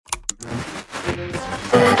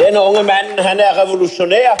Den unge mannen, han är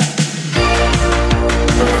revolutionär.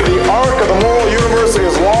 The arc of the moral universe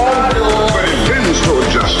is long, but it tends toward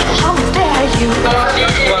justice. How dare you?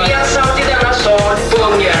 Jag satt i denna sal,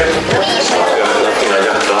 bunger.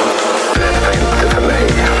 Berätta inte för mig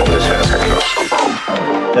om det svenska klassrum.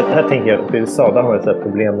 Här tänker jag på USA, där har det ett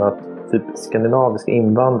problem med att typ skandinaviska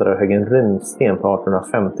invandrare högg en runsten på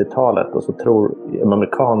 1850-talet och så tror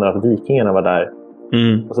amerikaner att vikingarna var där.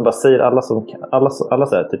 Och så bara säger alla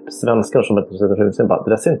så här, typ svenskar som inte sätter runsten bara, det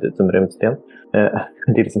där ser inte ut som runsten.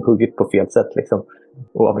 Det är liksom hugget på fel sätt liksom.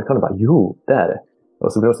 Och amerikaner bara, jo, det är det.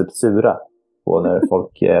 Och så blir de typ sura på när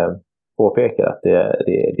folk påpekar att det är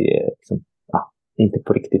liksom, inte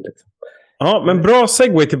på riktigt liksom. Ja, men bra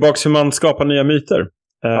segway tillbaks hur man skapar nya myter.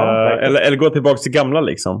 Eller gå tillbaks till gamla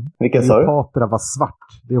liksom. Vilken sa du? Myterna var svart.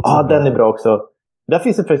 Ja, den är bra också. Där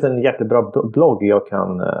finns det faktiskt en jäkligt bra blogg jag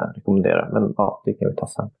kan rekommendera. Men ja, det kan vi ta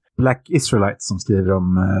sen. Black Israelites som skriver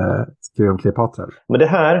om Kleopatra. Men det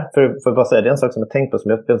här, för att bara säga, det är en sak som jag tänkt på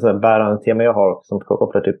som jag bärande tema jag har som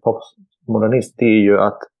kopplar till postmodernism. Det är ju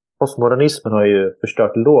att postmodernismen har ju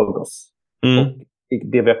förstört logos. Och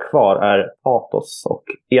det vi har kvar är patos och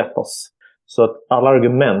etos. Så att alla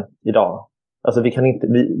argument idag, alltså vi kan inte,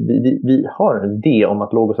 vi har en idé om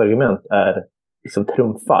att logos argument är liksom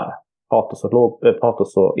trumfar patos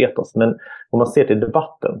och etos. Men om man ser till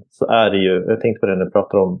debatten så är det ju, jag tänkte på det när jag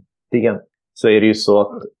pratar om det, så är det ju så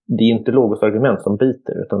att det är inte logos argument som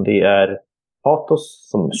biter, utan det är patos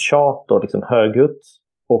som tjat och liksom högljutt,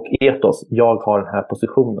 och etos, jag har den här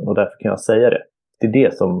positionen och därför kan jag säga det. Det är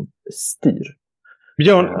det som styr.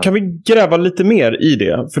 Björn, kan vi gräva lite mer i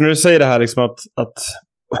det? För när du säger det här liksom att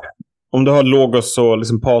om du har logos och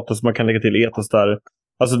liksom patos, man kan lägga till etos där.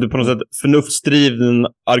 Alltså du på något sätt förnuftsdriven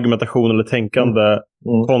argumentation eller tänkande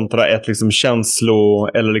kontra ett liksom känslo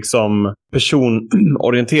eller liksom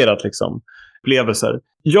personorienterat liksom upplevelser.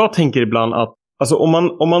 Jag tänker ibland att alltså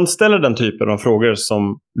om man ställer den typen av frågor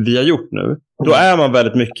som vi har gjort nu, då är man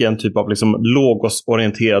väldigt mycket en typ av liksom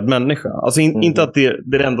logosorienterad människa. Alltså inte att det är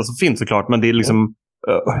det enda som finns såklart, men det är liksom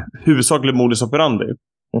huvudsakligen modus operandi.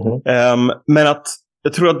 Men att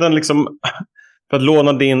jag tror att den liksom, för att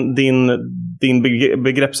låna din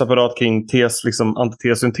begreppsapparat kring tes, liksom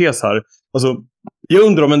antites här. Alltså, jag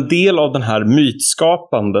undrar om en del av den här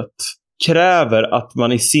mytskapandet kräver att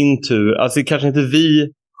man i sin tur, alltså kanske inte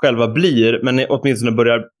vi själva blir, men åtminstone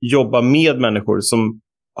börjar jobba med människor som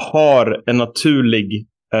har en naturlig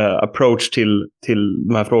approach till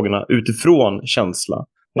de här frågorna utifrån känsla.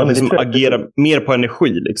 Man liksom agerar mer på energi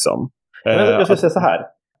liksom. Jag ska säga så här.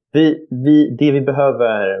 Det vi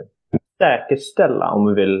behöver säkerställa om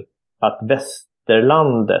vi vill att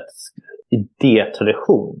västerlandets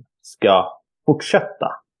idétradition ska fortsätta,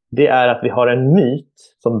 det är att vi har en myt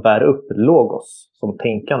som bär upp logos som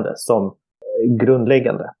tänkande, som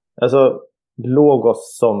grundläggande. Alltså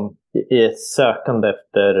logos som är sökande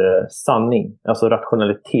efter sanning, alltså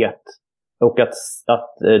rationalitet, och att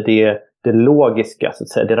det logiska, så att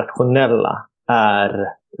säga, det rationella är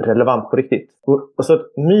relevant på riktigt. Och så att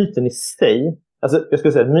myten i sig, alltså jag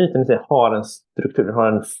skulle säga att myten i sig har en struktur, den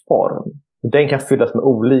har en form. Den kan fyllas med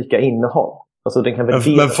olika innehåll. Alltså den kan men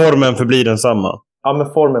formen förblir densamma. Ja,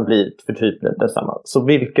 men formen blir för typ densamma.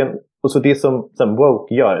 Så det som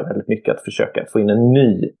woke gör är väldigt mycket att försöka få in en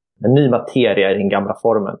ny materia i den gamla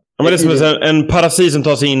formen. Ja, men det är som en parasit som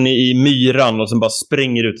tar sig in i myran och sen bara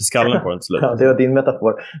spränger ut i skallen på den till slut. Ja, det var din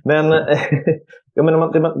metafor. Men jag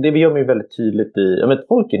menar, det vi gör ju väldigt tydligt i... Ja, men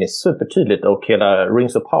Tolkien är supertydligt och hela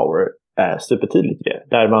Rings of Power är supertydligt i det.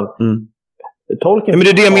 Där man... Tolkien... Ja, men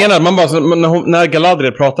det är det jag menar. Man bara, när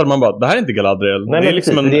Galadriel pratar, man bara, det här är inte Galadriel. Nej, det är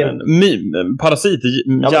liksom en parasit i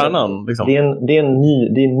hjärnan. Liksom. Det är en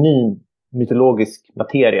ny mytologisk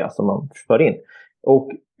materia som man för in. Och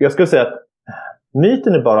jag skulle säga att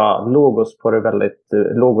myten är bara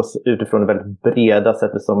logos utifrån det väldigt breda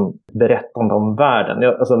sättet som berättande om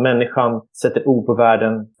världen. Alltså människan sätter ord på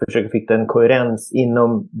världen, försöker fixa en koherens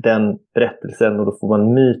inom den berättelsen, och då får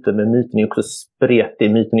man myten. Men myten är också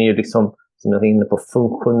spretig. Myten är ju liksom, som jag är inne på,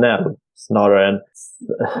 funktionell snarare än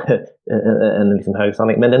en liksom hög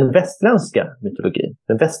sanning. Men den västerländska mytologin,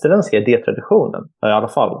 den västerländska idétraditionen, i alla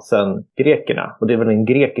fall sedan grekerna, och det är väl den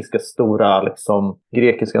grekiska stora liksom,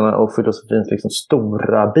 grekiska och filosofins liksom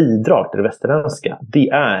stora bidrag till det västerländska, det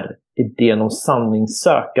är idén om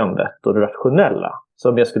sanningssökandet och det rationella,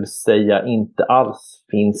 som jag skulle säga inte alls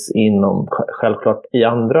finns inom, självklart, i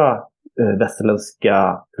andra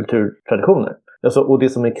västerländska kulturtraditioner. Alltså, och det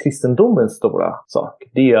som är kristendomens stora sak,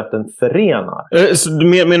 det är att den förenar. Så du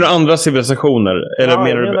menar andra civilisationer? Eller ja,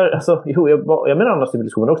 jag menar andra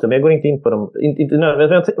civilisationer också, men jag går inte in på dem.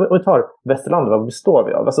 Om vi tar västerlandet, vad består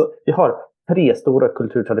vi av? Alltså, vi har 3 stora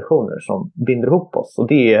kulturtraditioner som binder ihop oss. Och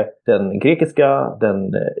det är den grekiska,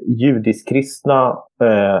 den judisk-kristna,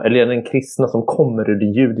 eller den kristna som kommer ur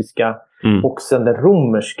det judiska, och sen den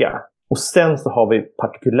romerska. Och sen så har vi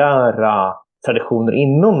partikulära traditioner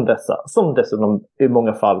inom dessa, som dessutom i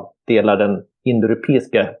många fall delar den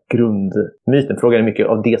indoeuropeiska grundmyten. Frågan är mycket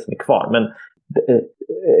av det som är kvar. Men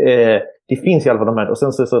det finns i alla fall de här. Och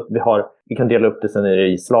sen så att vi kan dela upp det sen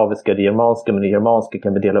i slaviska, det germanska, men det germanska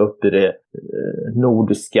kan vi dela upp i det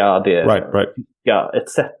nordiska, det tyska,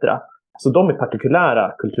 etc. Så de är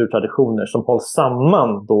partikulära kulturtraditioner som hålls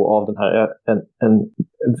samman då av den här en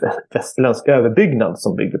västerländsk överbyggnad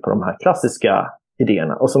som bygger på de här klassiska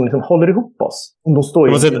idéerna och som liksom håller ihop oss. De står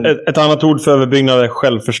ett annat ord för överbyggnad är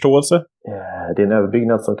självförståelse. Det är en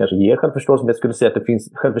överbyggnad som kanske ger självförståelse, men jag skulle säga att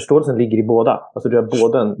självförståelsen ligger i båda. Alltså du har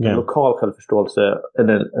både en lokal självförståelse, en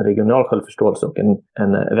regional självförståelse och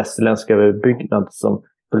en västerländsk överbyggnad som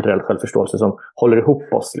kulturell självförståelse som håller ihop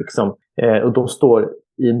oss liksom. Och de står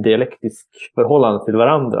i en dialektisk förhållande till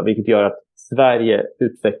varandra, vilket gör att Sverige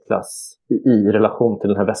utvecklas i relation till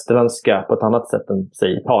den här västerländska på ett annat sätt än,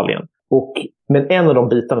 säg, Italien. Men en av de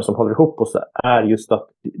bitarna som håller ihop oss är just att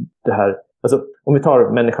det här, alltså om vi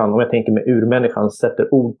tar människan, om jag tänker med urmänniskan,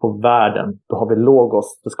 sätter ord på världen, då har vi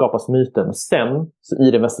logos, då skapas myten. Sen, så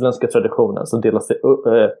i den västerländska traditionen, så delar sig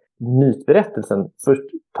mytberättelsen. Först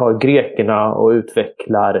tar grekerna och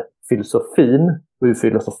utvecklar filosofin, och ur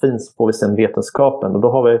filosofin så får vi sen vetenskapen, och då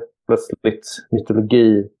har vi plötsligt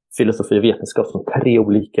mytologi, filosofi och vetenskap som 3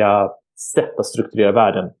 olika sätt att strukturera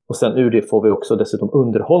världen. Och sen ur det får vi också dessutom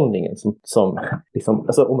underhållningen som liksom,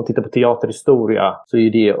 alltså om man tittar på teaterhistoria så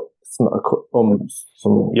är det,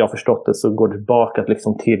 som jag förstått det, så går det tillbaka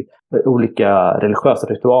liksom till olika religiösa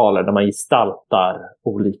ritualer där man gestaltar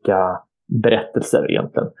olika berättelser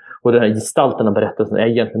egentligen. Och den här gestalten av berättelsen är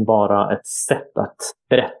egentligen bara ett sätt att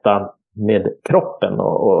berätta med kroppen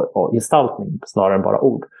och gestaltning snarare än bara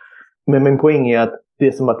ord. Men min poäng är att det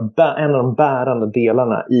är som att en av de bärande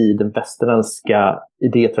delarna i den västerländska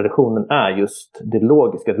idétraditionen är just det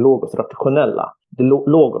logiska, det logos, rationella. Det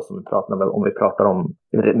logos som vi pratar om vi pratar om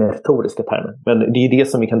med retoriska termer. Men det är det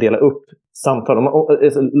som vi kan dela upp samtal om.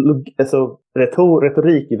 Alltså,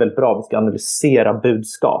 retorik är väldigt bra. Vi ska analysera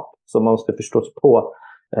budskap. Så man måste förstås på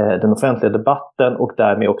den offentliga debatten och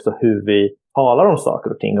därmed också hur vi talar om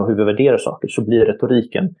saker och ting och hur vi värderar saker, så blir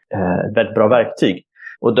retoriken ett väldigt bra verktyg.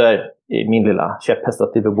 Och där är min lilla käpphäst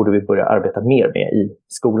att det borde vi börja arbeta mer med i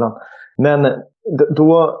skolan. Men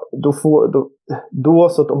då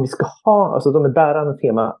så att om vi ska ha, alltså de är bärande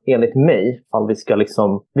tema enligt mig, fall vi ska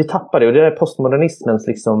liksom, vi tappar det. Och det är postmodernismens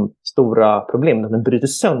liksom stora problem, den bryter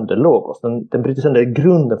sönder logos. Den bryter sönder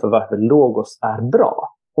grunden för varför logos är bra.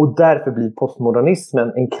 Och därför blir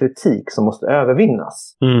postmodernismen en kritik som måste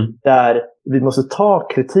övervinnas. Där vi måste ta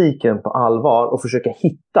kritiken på allvar och försöka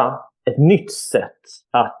hitta ett nytt sätt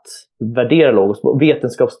att värdera logos.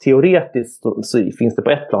 Vetenskapsteoretiskt så finns det på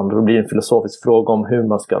ett plan, då blir det en filosofisk fråga om hur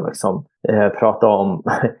man ska liksom, prata om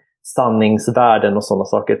sanningsvärden och sådana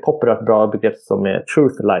saker. Ett populärt bra begrepp som är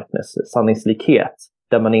truth likeness, sanningslikhet.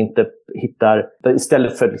 Där man inte hittar,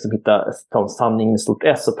 istället för att liksom ta en sanning med stort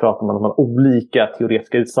S, så pratar man om olika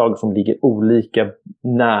teoretiska utsagor som ligger olika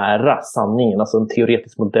nära sanningen. Alltså en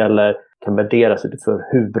teoretisk modell kan värderas utifrån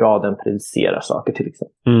hur bra den predicerar saker till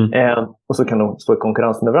exempel. Och så kan de stå i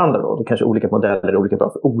konkurrens med varandra då. Det kanske olika modeller är olika bra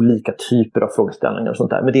för olika typer av frågeställningar och sånt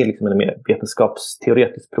där. Men det är liksom en mer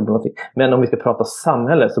vetenskapsteoretisk problematik. Men om vi ska prata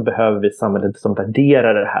samhälle så behöver vi ett samhälle som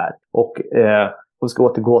värderar det här. Och vi ska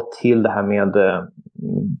återgå till det här med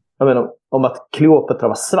om att Kleopatra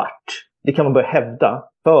var svart. Det kan man börja hävda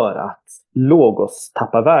för att logos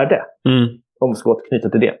tappar värde. Om vi ska återknyta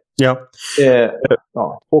till det. Ja.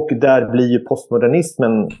 Och där blir ju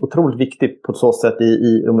postmodernismen otroligt viktig på så sätt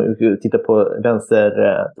om vi tittar på vänster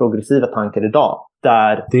progressiva tankar idag.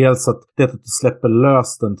 Där dels att du släpper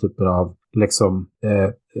lös den typen av liksom,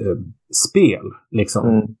 spel.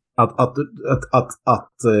 Liksom.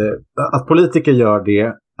 Att politiker gör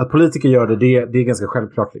det. Att politiker gör det är ganska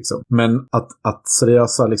självklart. Liksom. Men att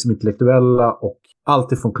seriösa liksom, intellektuella och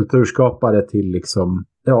allt ifrån kulturskapare till liksom,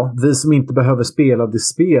 vi som inte behöver spela det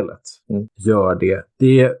spelet gör det.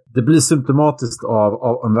 Det blir symptomatiskt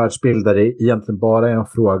av en världsbild där det egentligen bara är en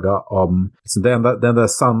fråga om liksom, det enda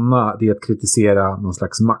sanna, det är att kritisera någon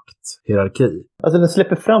slags makthierarki. Alltså den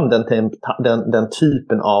släpper fram den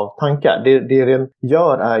typen av tankar. Det den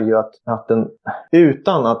gör är ju att den,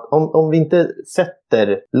 utan att, om vi inte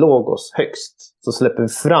sätter logos högst, så släpper vi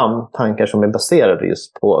fram tankar som är baserade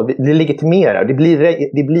just på, det legitimerar,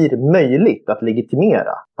 det blir möjligt att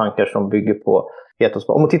legitimera tankar som bygger på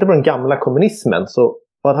vetenskap. Om man tittar på den gamla kommunismen så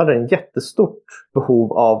hade den jättestort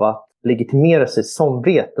behov av att legitimera sig som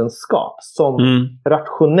vetenskap, som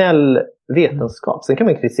rationell vetenskap. Sen kan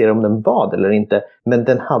man kritisera om den var eller inte, men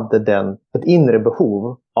den hade ett inre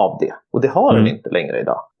behov av det. Och det har den inte längre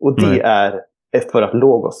idag. Och det är för att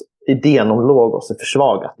idén om logos är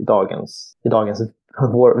försvagat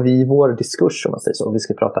i vår diskurs, om man säger så. Vi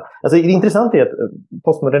ska prata. Alltså, det intressanta är att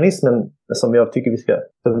postmodernismen, som jag tycker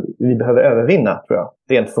vi behöver övervinna, tror jag,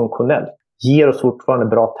 rent funktionellt, ger oss fortfarande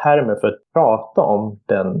bra termer för att prata om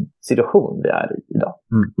den situation vi är i idag.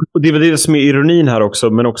 Och det är väl det som är ironin här också,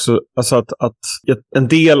 men också alltså att en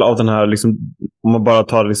del av den här, liksom, om man bara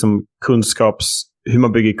tar liksom hur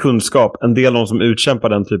man bygger kunskap, en del av de som utkämpar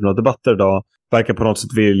den typen av debatter idag verkar på något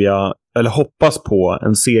sätt vilja, eller hoppas på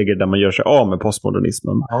en seger där man gör sig av med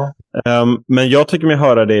postmodernismen. Men jag tycker mig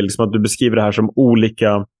höra det liksom att du beskriver det här som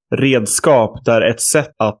olika redskap, där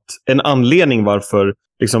en anledning varför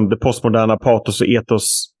liksom det postmoderna patos- och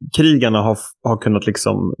etoskrigarna har kunnat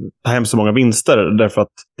liksom ta hem så många vinster, därför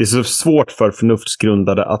att det är så svårt för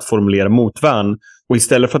förnuftsgrundade att formulera motvärn. Och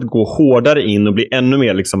istället för att gå hårdare in och bli ännu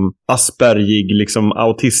mer liksom aspergig, liksom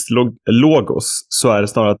autistlogos, så är det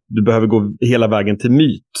snarare att du behöver gå hela vägen till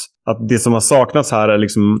myt. Att det som har saknats här är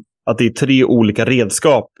liksom att det är 3 olika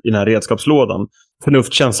redskap i den här redskapslådan.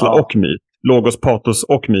 Förnuft, känsla och myt. Logos, patos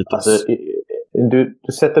och mytos. Alltså, du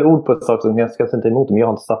sätter ord på ett sak som jag ska inte emot, men jag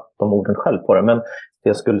har inte satt de orden själv på det. Men det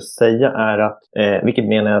jag skulle säga är att, vilket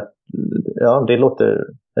menar jag, ja, det låter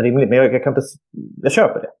rimligt, men jag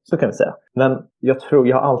köper det, så kan vi säga. Men jag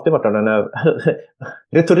har alltid varit av den här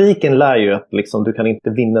retoriken lär ju att liksom, du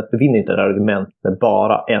vinner inte ett argument med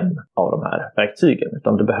bara en av de här verktygen,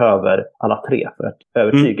 utan du behöver alla 3 för att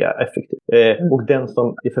övertyga effektivt. Och den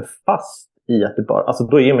som är för fast i att det bara, alltså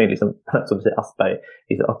då är man ju liksom, som du säger, Asperger,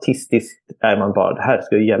 liksom, autistiskt är man bara, det här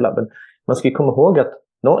ska ju gälla. Men man ska ju komma ihåg att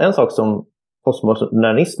en sak som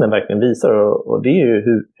postmodernismen verkligen visar, och det är ju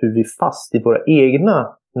hur vi är fast i våra egna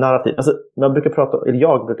narrativ. Alltså, jag brukar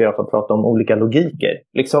i alla fall prata om olika logiker.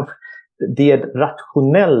 Liksom, det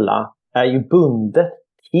rationella är ju bundet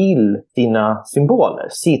till sina symboler,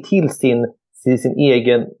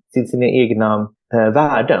 till sina egna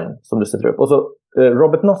värden som du sätter upp. Och så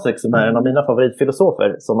Robert Nozick, som är en av mina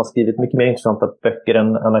favoritfilosofer, som har skrivit mycket mer intressanta böcker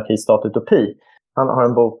än Anarki, stat, utopi. Han har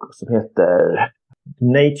en bok som heter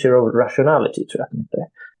Nature of Rationality, tror jag att det heter.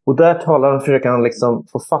 Och där försöker han liksom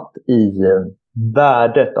få fatt i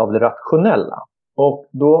värdet av det rationella. Och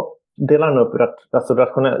då delar han upp alltså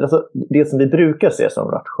det som vi brukar se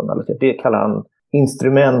som rationalitet. Det kallar han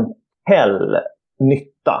instrumentell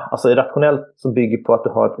nytta. Alltså rationellt som bygger på att du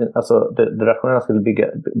har, alltså det rationella skulle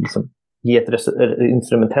ge ett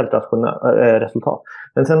instrumentellt resultat.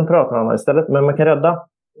 Men sen pratar han istället, men man kan rädda,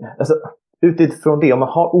 alltså utifrån det, om man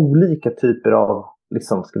har olika typer av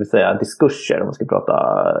liksom, ska vi säga, diskurser, om man ska prata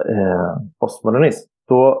postmodernism,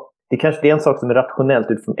 då det kanske är en sak som är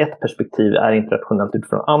rationellt utifrån ett perspektiv, är inte rationellt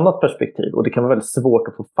utifrån ett annat perspektiv, och det kan vara väldigt svårt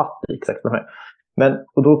att få fatt i exakt de här.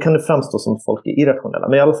 Och då kan det framstå som att folk är irrationella.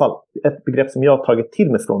 Men i alla fall, ett begrepp som jag har tagit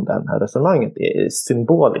till mig från det här resonemanget är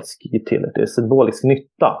symbolisk utility, det är symbolisk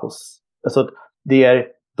nytta alltså det är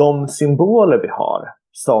de symboler vi har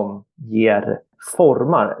som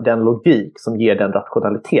formar den logik som ger den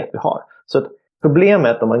rationalitet vi har. Så att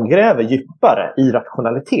problemet om man gräver djupare i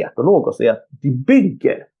rationalitet och logos är att vi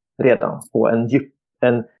bygger redan på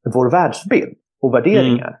vår världsbild och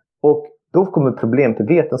värderingar. Och då kommer problem till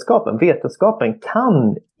vetenskapen. Vetenskapen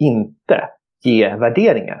kan inte ge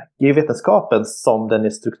värderingar. Ge vetenskapen som den är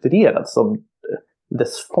strukturerad, som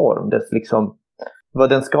dess form, dess liksom, vad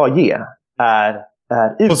den ska ge är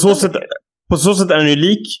på så sätt är den ju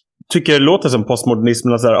lik, tycker jag, låter som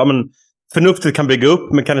postmodernismen. Så här, ja, men förnuftet kan bygga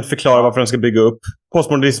upp men kan inte förklara varför den ska bygga upp.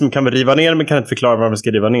 Postmodernismen kan riva ner men kan inte förklara varför den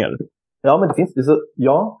ska riva ner. Ja, men det finns så,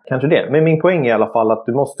 ja, kanske det. Men min poäng är i alla fall att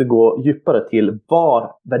du måste gå djupare till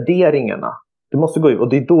var värderingarna. Du måste gå och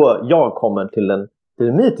det är då jag kommer till den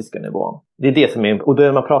mytiska nivån. Det är det som är, och då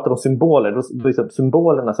när man pratar om symboler, då är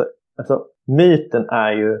symbolerna, alltså myten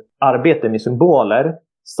är ju arbete med symboler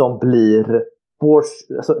som blir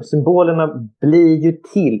alltså symbolerna blir ju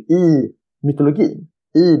till i mytologin.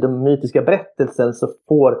 I de mytiska berättelsen så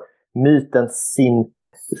får myten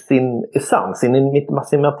sin essens,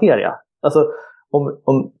 sin materia. Alltså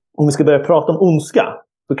om vi ska börja prata om ondska,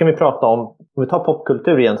 då kan vi prata om vi tar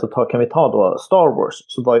popkultur igen, så kan vi ta då Star Wars,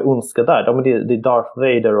 så var ju ondska där. Det är Darth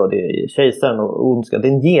Vader och det är kejsaren och ondska.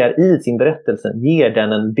 Den ger i sin berättelse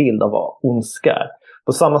den en bild av vad ondska är.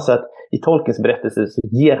 På samma sätt i Tolkiens berättelse så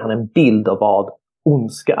ger han en bild av vad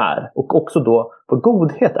ondska är. Och också då vad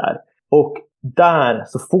godhet är. Och där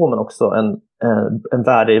så får man också en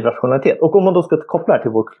värde i rationalitet. Och om man då ska koppla det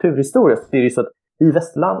till vår kulturhistoria, så är det så att i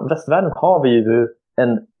västvärlden har vi ju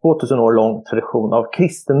en 2000 år lång tradition av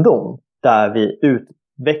kristendom där vi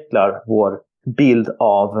utvecklar vår bild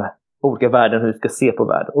av olika värden, hur vi ska se på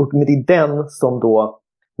världen. Och det är den som då,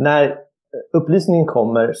 när upplysningen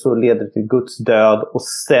kommer så leder det till Guds död och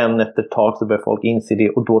sen efter ett tag så börjar folk inse det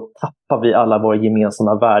och då tappar vi alla våra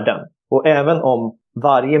gemensamma värden. Och även om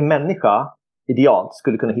varje människa idealt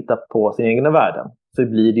skulle kunna hitta på sina egna värden så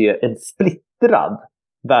blir det en splittrad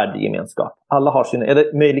värdegemenskap. Alla har sina,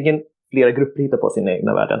 eller möjligen flera grupper hittar på sina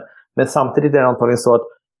egna värden. Men samtidigt är det antagligen så att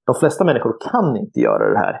de flesta människor kan inte göra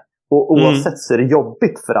det här. Och oavsett så är det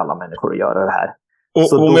jobbigt för alla människor att göra det här.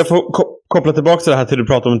 Och om jag får koppla tillbaka till det här till du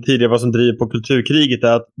pratade om tidigare, vad som driver på kulturkriget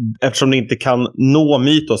är att eftersom det inte kan nå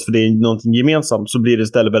mytos för det är någonting gemensamt så blir det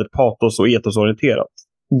istället väldigt patos och etosorienterat.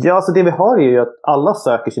 Ja, alltså det vi har är ju att alla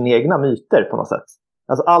söker sina egna myter på något sätt.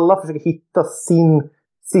 Alltså alla försöker hitta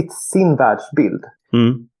sin världsbild.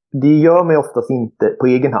 Det gör man ju oftast inte på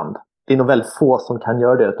egen hand. Det är nog väldigt få som kan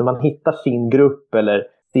göra det. Utan man hittar sin grupp eller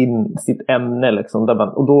sitt ämne liksom,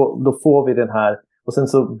 där och då får vi den här. Och sen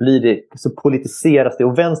så blir det, så politiseras det.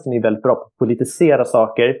 Och vänstern är väldigt bra på att politisera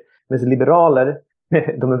saker. Men liberaler,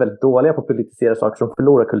 de är väldigt dåliga på att politisera saker som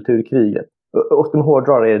förlorar kulturkriget. Och de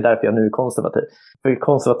hårdrar är därför jag nu är konservativ. För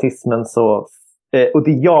konservatismen så... och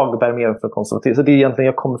det jag bär med mig från konservatism. Så det är egentligen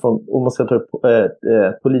jag kommer från, om man ska ta upp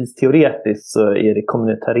polisteoretiskt så är det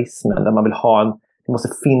kommunitarismen. Där man vill ha det måste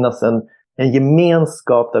finnas en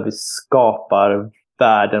gemenskap där vi skapar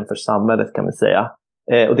värden för samhället kan vi säga.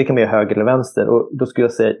 Och det kan man göra höger eller vänster. Och då skulle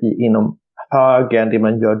jag säga inom högern, det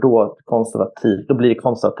man gör då konservativt, då blir det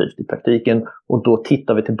konservativt i praktiken. Och då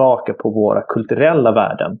tittar vi tillbaka på våra kulturella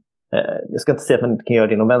värden. Jag ska inte säga att man inte kan göra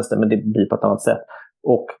det inom vänster, men det blir på ett annat sätt.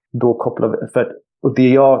 Och då kopplar vi, och det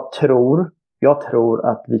jag tror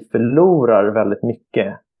att vi förlorar väldigt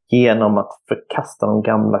mycket genom att förkasta de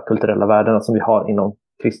gamla kulturella värdena som vi har inom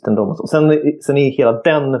kristendom. Sen är hela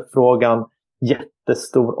den frågan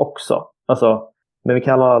jättestor också. Alltså, men vi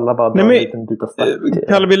kan alla bara dra en liten bit av stark.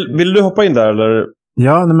 Kalle, vill du hoppa in där eller?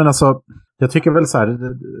 Ja, men alltså jag tycker väl så här,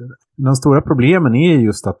 de stora problemen är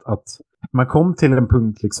just att man kom till en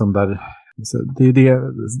punkt liksom där det är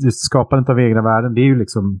det skapandet av egna värden, det är ju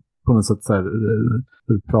liksom på något sätt så här,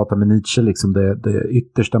 du pratar med Nietzsche liksom det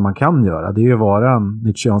yttersta man kan göra, det är ju att vara en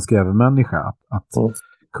nietzscheansk övermänniska att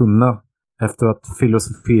kunna efter att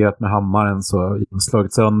filosoferat med hammaren så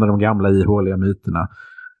slagit sönder de gamla ihåliga myterna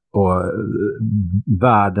och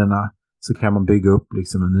värdena så kan man bygga upp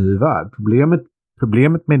liksom en ny värld.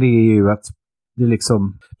 Problemet med det är ju att det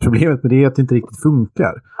liksom, problemet med det är att det inte riktigt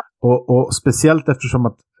funkar. Och speciellt eftersom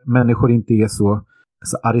att människor inte är så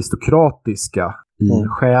aristokratiska i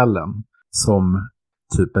själen som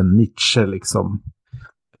typ en Nietzsche liksom.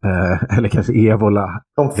 Eller kanske Evola.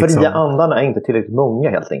 De fria liksom. Andarna är inte tillräckligt många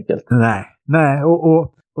helt enkelt. Nej.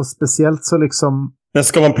 Och speciellt så liksom... Men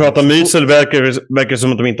ska man prata mysel verkar det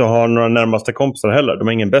som att de inte har några närmaste kompisar heller. De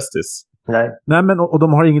har ingen bästis. Nej, men och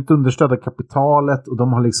de har inget understöd av kapitalet och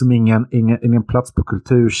de har liksom ingen plats på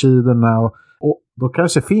kultursidorna och då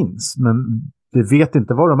kanske finns, men vi vet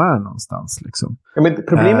inte var de är någonstans liksom. Ja, men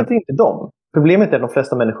problemet är inte dem. Problemet är att de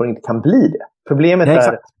flesta människor inte kan bli det. Problemet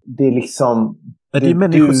är det är liksom du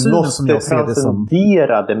måste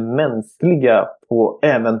transcendera det mänskliga på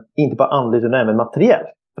även, inte bara andligt utan även materiellt.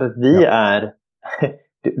 För att vi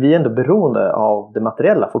är ändå beroende av det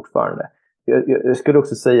materiella fortfarande. Jag skulle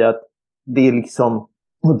också säga att det är liksom,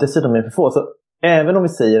 och dessutom är det för få. Så även om vi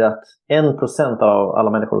säger att 1% av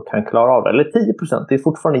alla människor kan klara av det, eller 10%, det är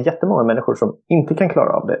fortfarande jättemånga människor som inte kan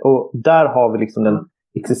klara av det. Och där har vi liksom den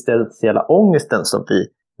existentiella ångesten som vi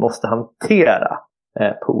måste hantera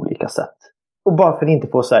på olika sätt. Och bara för att inte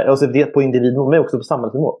få så här, alltså det på individnivå men också på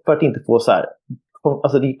samhällsnivå, för att inte få så här,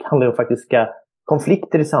 alltså det handlar om faktiska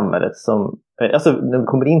konflikter i samhället som, alltså när vi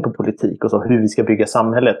kommer in på politik och så, hur vi ska bygga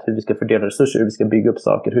samhället, hur vi ska fördela resurser, hur vi ska bygga upp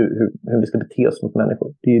saker, hur vi ska bete oss mot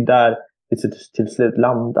människor. Det är ju där vi till slut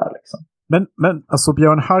landar liksom. Men alltså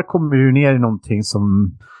Björn, här kommer vi ju ner i någonting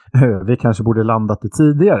som vi kanske borde landat i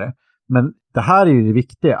tidigare. Men det här är ju det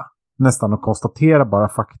viktiga. Nästan att konstatera bara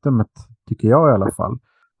faktumet, tycker jag i alla fall.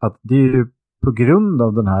 Att det är ju på grund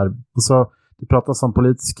av den här, alltså, det pratas om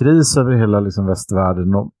politisk kris över hela liksom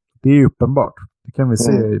västvärlden och det är ju uppenbart. Det kan vi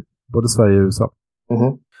se i både Sverige och USA.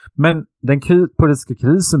 Men den politiska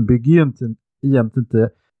krisen bygger ju egentligen inte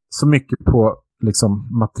så mycket på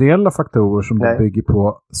liksom materiella faktorer som det bygger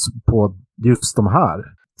på just de här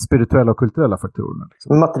spirituella och kulturella faktorerna.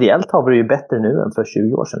 Liksom. Materiellt har vi det ju bättre nu än för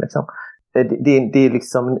 20 år sedan. Liksom. Det är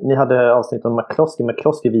liksom, ni hade avsnitt om McCloskey.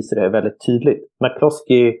 McCloskey visar det väldigt tydligt.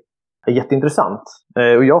 McCloskey är jätteintressant.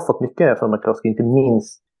 Och jag har fått mycket från McCloskey, inte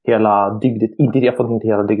minst hela dygdet. Jag har fått inte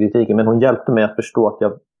hela dygdetiken, men hon hjälpte mig att förstå att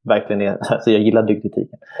jag verkligen är, alltså jag gillar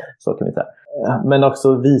dygdetiken, så kan vi säga. Men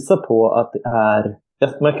också visa på att det är,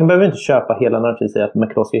 man behöver inte köpa hela narrativet och säga att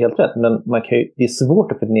McCloskey är helt rätt, men det är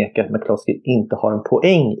svårt att förneka att McCloskey inte har en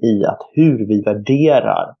poäng i att hur vi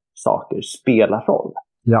värderar saker spelar roll.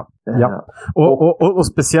 Ja.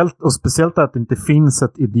 Och speciellt att det inte finns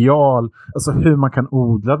ett ideal, alltså hur man kan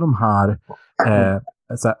odla de här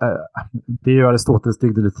det är ju Aristoteles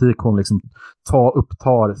dygdetik hon liksom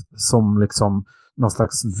upptar som liksom någon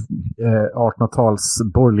slags 1800-tals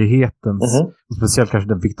borgerlighetens, speciellt kanske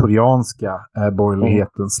den viktorianska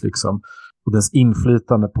borgerlighetens liksom, och dess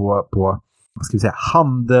inflytande på vad ska vi säga,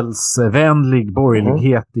 handelsvänlig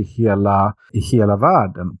borgerlighet i hela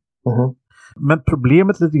världen. Men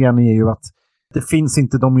problemet lite grann är ju att det finns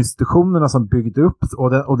inte de institutionerna som byggde upp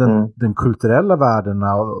och den kulturella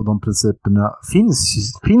värdena och de principerna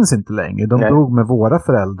finns inte längre. De dog med våra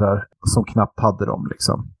föräldrar som knappt hade dem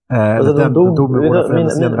liksom. De dog med våra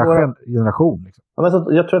föräldrars generation. Liksom. Ja, men så,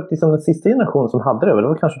 jag tror att liksom den sista generationen som hade det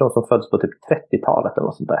var kanske de som föddes på typ 30-talet eller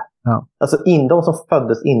något sånt där. Ja. Alltså de som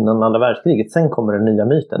föddes innan andra världskriget, sen kommer den nya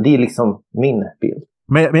myten. Det är liksom min bild.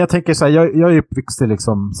 Men jag tänker så här, jag är uppväxt i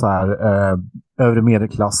liksom så här övre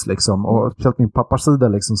medelklass liksom, och speciellt min pappas sida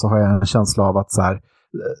liksom, så har jag en känsla av att så här,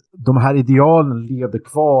 de här idealen levde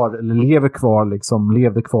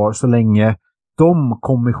kvar så länge de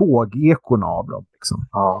kom ihåg ekon av dem liksom.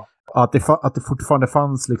 Ja. Att det fortfarande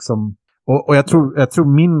fanns liksom, och jag tror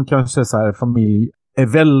min kanske så här familj är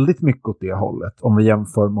väldigt mycket åt det hållet om vi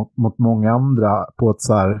jämför mot många andra på ett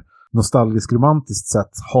så här nostalgiskt romantiskt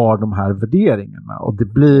sätt har de här värderingarna, och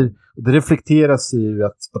det reflekteras i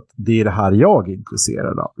att det är det här jag är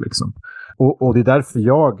intresserad av liksom. Och det är därför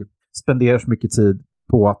jag spenderar så mycket tid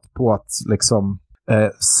på att liksom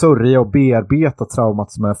sörja och bearbeta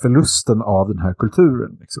traumat som är förlusten av den här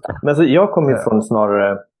kulturen liksom. Men alltså, jag kommer ju från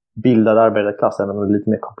snarare bildad arbetarklass, även om det är lite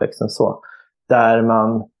mer komplext än så, där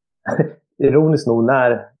man ironiskt nog,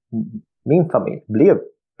 när min familj blev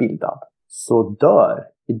bildad, så dör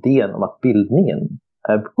idén om att bildningen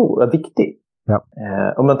är viktig. Ja.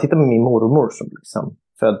 Om man tittar på min mormor som liksom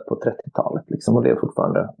född på 30-talet liksom, och lever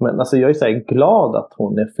fortfarande. Men alltså, jag är så här glad att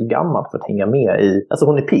hon är för gammal för att hänga med i... Alltså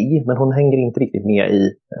hon är pigg, men hon hänger inte riktigt med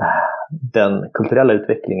i den kulturella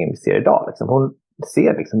utvecklingen vi ser idag. Liksom. Hon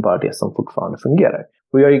ser liksom bara det som fortfarande fungerar.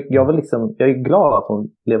 Och jag är glad att hon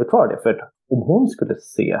lever kvar det. För om hon skulle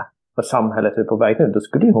se vad samhället är på väg nu, då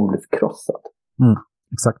skulle hon bli förkrossad.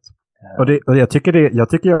 Exakt. Och jag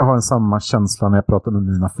tycker jag har en samma känsla när jag pratar med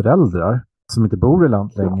mina föräldrar som inte bor i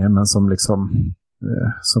land längre, men som liksom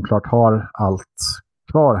som klart har allt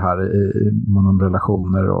kvar här i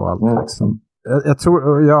relationer och allt liksom. Jag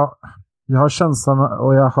tror jag har känslan,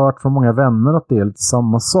 och jag har hört från många vänner att det är lite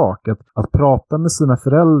samma sak, att prata med sina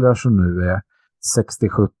föräldrar som nu är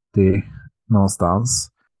 60-70 någonstans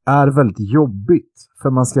är väldigt jobbigt, för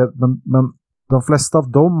men de flesta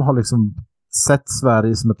av dem har liksom sett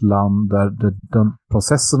Sverige som ett land där de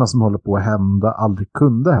processerna som håller på att hända aldrig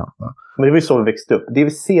kunde hända. Men det var ju så vi växte upp. Det vi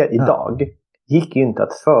ser idag gick ju inte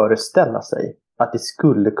att föreställa sig att det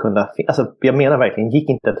skulle kunna alltså jag menar verkligen, gick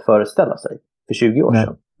inte att föreställa sig för 20 år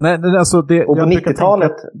sedan. Nej, alltså och på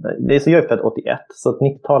 90-talet, det är så jag är född 81, så att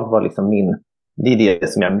 90-talet var liksom det är det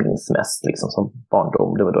som jag minns mest liksom, som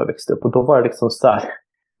barndom. Det var då jag växte upp. Och då var det liksom så här,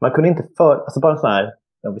 man kunde inte alltså bara så här,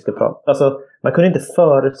 om vi ska prata, alltså man kunde inte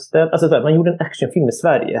föreställa, alltså så här, man gjorde en actionfilm i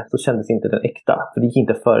Sverige, så kändes inte den äkta, för det gick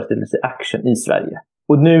inte att föreställa sig action i Sverige.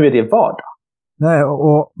 Och nu är det vardag. Nej,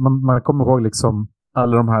 och man kommer ihåg liksom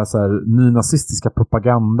alla de här så här nynazistiska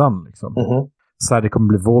propagandan liksom. Så här, det kommer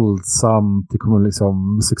bli våldsamt, det kommer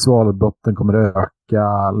liksom, sexualbrotten kommer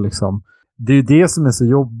öka liksom. Det är ju det som är så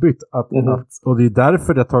jobbigt och det är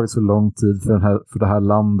därför det har tagit så lång tid för det här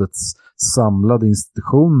landets samlade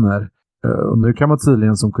institutioner. Och nu kan man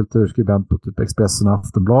tydligen som kulturskribent på typ Expressen och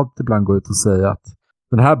Aftonbladet ibland gå ut och säga att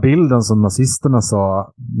den här bilden som nazisterna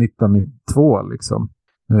sa 1992 liksom.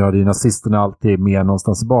 Nu har det ju nazisterna alltid med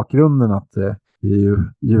någonstans i bakgrunden, att det är ju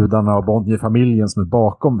judarna och Bonnier-familjen som är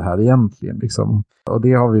bakom det här egentligen liksom. Och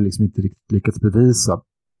det har vi liksom inte riktigt lyckats bevisa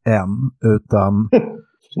än, utan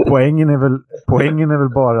poängen är väl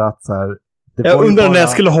bara att så här, jag undrar när jag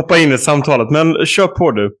skulle hoppa in i samtalet, men kör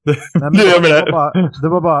på du.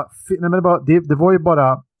 Det var ju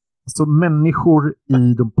bara så människor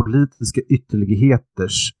i de politiska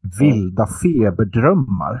ytterligheters vilda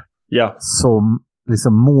feberdrömmar som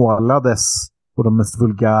liksom målades på de mest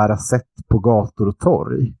vulgära sätt på gator och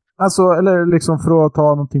torg. Alltså, eller liksom för att ta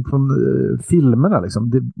någonting från filmerna liksom.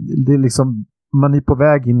 Det är liksom, man är på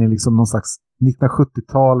väg in i liksom någon slags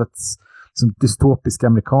 1970-talets liksom dystopiska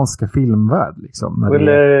amerikanska filmvärld liksom.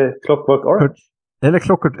 Eller Clockwork Orange. Eller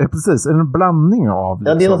klockor, precis. En blandning av...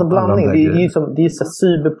 Liksom, det är någon blandning. Det är så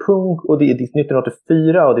cyberpunk och det är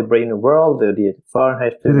 1984 och det är Brain World och det är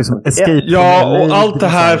Fahrenheit. Det är liksom Escape. Ja, och allt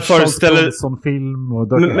det här föreställer... Som film och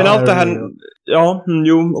men allt det här... Ja,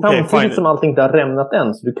 jo, okej, samtidigt som allting inte har rämnat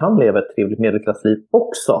än, så du kan leva ett trevligt medelklassliv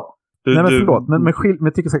också. Nej, men förlåt. Men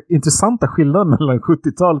jag tycker att intressanta skillnader mellan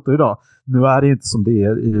 70-talet och idag. Nu är det inte som det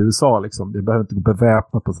är i USA. Liksom. Det behöver inte gå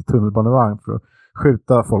beväpnat på tunnelbanevagn för att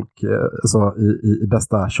skjuta folk alltså, i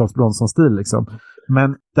bästa Charles Bronson-stil. Liksom.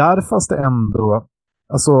 Men där fanns det ändå...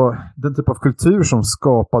 Alltså, den typ av kultur som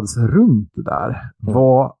skapades runt det där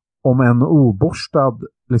var, om en oborstad,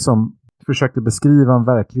 liksom, försökte beskriva en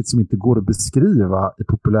verklighet som inte går att beskriva i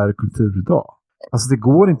populär kultur idag. Alltså, det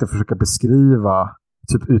går inte att försöka beskriva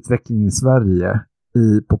typ utvecklingen i Sverige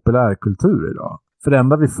i populärkultur idag. För det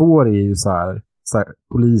enda vi får är ju så här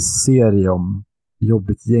polisserie om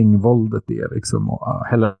jobbigt gängvåldet är liksom, och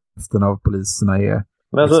hälften av poliserna är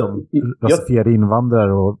liksom, rasifierade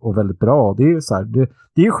invandrare och väldigt bra. Det är ju så här,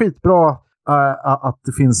 det är skitbra att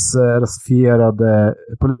det finns rasifierade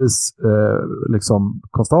liksom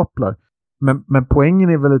konstaplar. Men poängen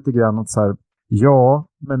är väl lite grann att så här, ja,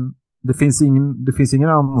 men det finns ingen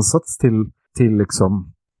ansats till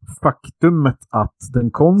liksom faktumet att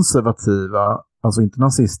den konservativa, alltså inte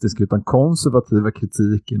nazistiska utan konservativa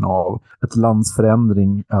kritiken av ett lands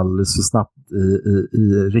förändring alldeles för snabbt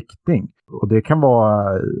i riktning. Och det kan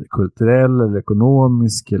vara kulturell eller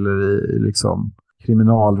ekonomisk eller i liksom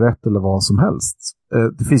kriminalrätt eller vad som helst.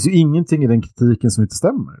 Det finns ju ingenting i den kritiken som inte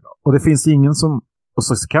stämmer idag. Och det finns ingen som, och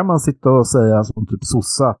så kan man sitta och säga som typ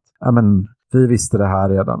sossa att ja, men vi visste det här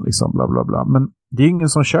redan liksom bla bla bla. Men det är ingen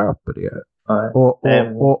som köper det. Nej.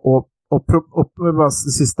 Och bara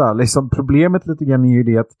sista, liksom, problemet lite grann är ju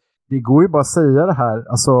det att det går ju bara att säga det här,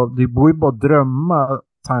 alltså det går ju bara att drömma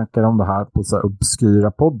tankar om det här på så här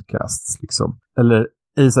obskyra podcasts liksom. Eller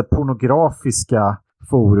i så här pornografiska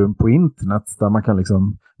forum på internet där man kan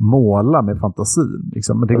liksom måla med fantasin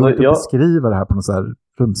liksom. Men det går inte att beskriva det här på något så här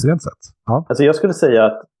rumsrent sätt. Ja. Alltså jag skulle säga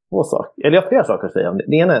att jag har flera saker att säga om det.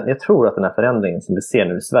 Det ena, jag tror att den här förändringen som vi ser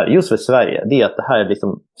nu i Sverige, just för Sverige, det är att det här är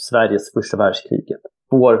liksom Sveriges första världskriget.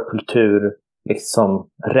 Vår kultur liksom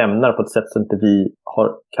rämnar på ett sätt som inte vi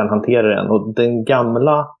kan hantera den. Och den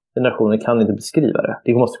gamla generationen kan inte beskriva det.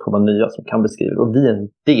 Det måste komma nya som kan beskriva det. Och vi är en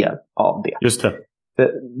del av det. Just det.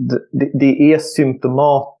 Det är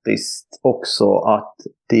symptomatiskt också att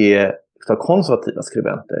det för konservativa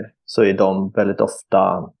skribenter så är de väldigt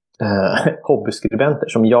ofta hobbyskribenter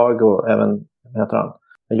som jag och även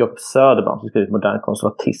Jakob Söderman som skrivit modern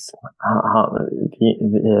konservatism.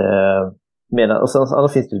 Och sen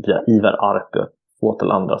finns det Ivar Arpi och åt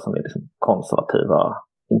andra som är liksom konservativa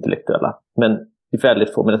intellektuella. Men det är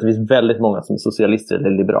väldigt få, men det finns väldigt många som är socialister eller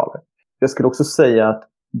liberaler. Jag skulle också säga att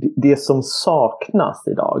det som saknas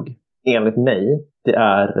idag, enligt mig, det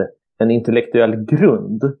är en intellektuell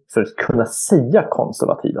grund för att kunna säga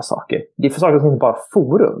konservativa saker. Det saknas inte bara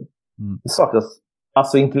forum. Det saknas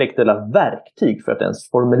alltså intellektuella verktyg för att ens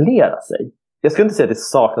formulera sig. Jag skulle inte säga att det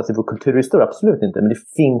saknas i vår kulturhistoria, absolut inte. Men det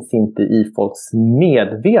finns inte i folks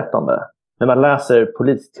medvetande. När man läser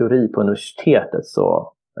politisk teori på universitetet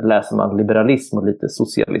så läser man liberalism och lite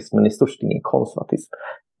socialism, men i störst ingen konservatism.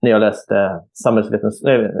 När jag läste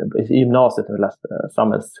i gymnasiet och läste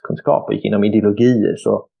samhällskunskap och gick inom ideologier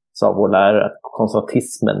så sa vår lärare att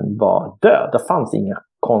konservatismen var död. Det fanns inga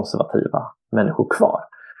konservativa människor kvar.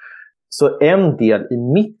 Så en del i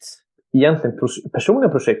mitt egentligen personliga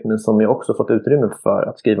projekt, men som jag också fått utrymme för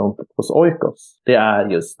att skriva om hos Oikos, det är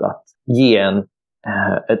just att ge en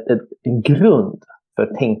grund för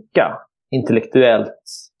att tänka intellektuellt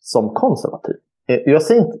som konservativ.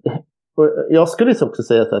 Jag skulle också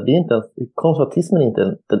säga att konservatismen är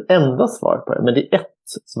inte den enda svar på det, men det är ett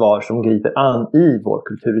svar som griper an i vår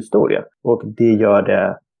kulturhistoria. Och det gör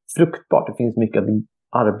det fruktbart. Det finns mycket att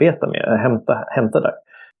arbeta med, hämta där.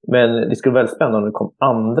 Men det skulle vara väldigt spännande om det kom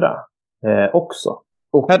andra också.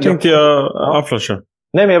 Och här tänkte jag...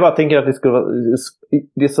 Nej, men jag bara tänker att det skulle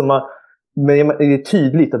vara... Men det är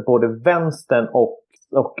tydligt att både vänstern och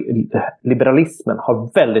liberalismen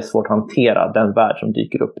har väldigt svårt att hantera den värld som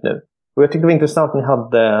dyker upp nu. Och jag tycker det var intressant att ni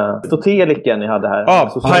hade Stoteliken ni hade här.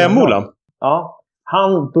 Pajamola. Ja,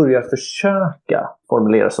 han börjar försöka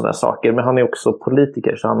formulera sådana saker, men han är också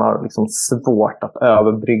politiker så han har liksom svårt att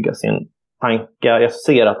överbrygga sin tankar. Jag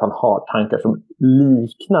ser att han har tankar som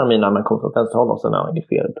liknar mina, men kommer från vänsterhåll och sen är han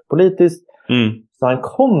engagerad politiskt. Så han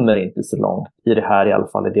kommer inte så långt i det här, i alla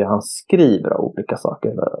fall i det han skriver av olika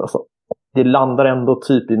saker. Alltså, det landar ändå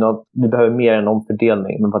typ i något, vi behöver mer än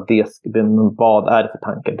omfördelning, men vad är det för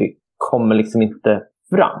tankar? Det kommer liksom inte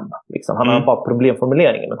fram. Liksom. Han har bara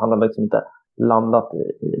problemformuleringen, men han har liksom inte landat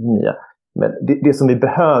i det nya. Men det som vi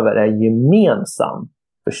behöver är gemensam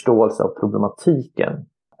förståelse av problematiken.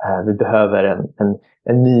 Vi behöver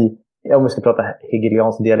en ny, om vi ska prata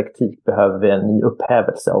hegeliansk dialektik, behöver vi en ny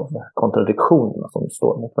upphävelse av kontradiktionerna som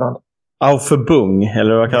står mot varandra. Aufhebung,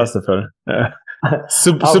 eller vad kallas det för?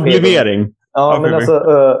 Sublimering. Ja, men alltså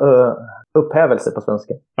upphävelse på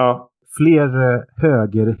svenska. Ja. Fler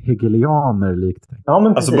högerhegelianer likt dig. Ja,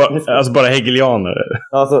 men precis. Alltså bara hegelianer.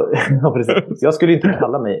 Alltså, ja, precis. Jag skulle inte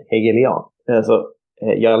kalla mig hegelian. Alltså,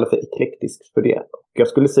 jag är i alla fall eklektisk för det. Och jag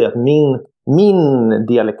skulle säga att min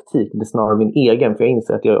dialektik, det är snarare min egen. För jag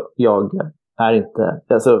inser att jag är inte...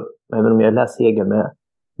 Alltså, även om jag läser Hegel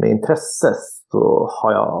med intresse, så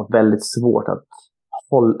har jag väldigt svårt att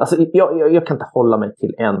hålla... Alltså, jag kan inte hålla mig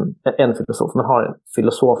till en filosof. Man har en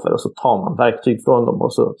filosofer och så tar man verktyg från dem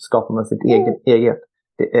och så skapar man sitt eget.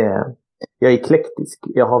 Jag är eklektisk.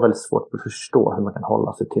 Jag har väldigt svårt att förstå hur man kan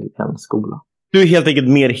hålla sig till en skola. Du är helt enkelt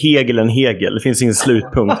mer Hegel än Hegel. Det finns ingen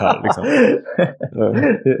slutpunkt här. Liksom.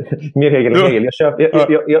 Mer Hegel än Hegel.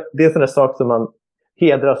 Det är en sån där sak som man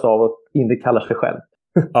hedras av och inte kallar sig själv.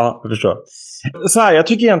 Ja, jag förstår. Så här, jag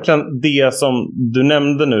tycker egentligen det som du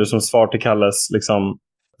nämnde nu som svar till Kalles liksom,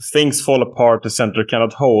 things fall apart, the center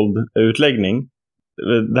cannot hold utläggning.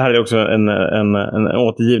 Det här är också en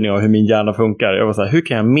återgivning av hur min hjärna funkar. Jag var så här, hur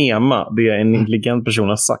kan jag mema det en intelligent person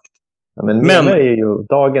har sagt? Ja, men mema är ju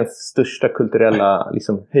dagens största kulturella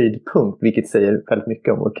liksom, höjdpunkt, vilket säger väldigt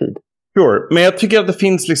mycket om vår tid. Sure, men jag tycker att det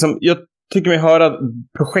finns liksom, jag tycker mig höra att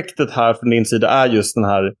projektet här från din sida är just den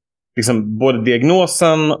här liksom, både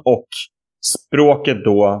diagnosen och språket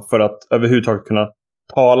då för att överhuvudtaget kunna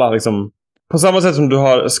tala liksom, på samma sätt som du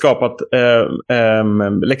har skapat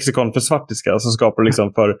lexikon för svartiska, så skapar du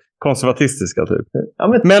liksom för konservatistiska typ. Ja,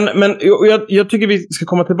 men jag tycker vi ska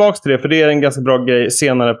komma tillbaka till det, för det är en ganska bra grej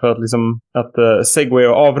senare för att liksom att segway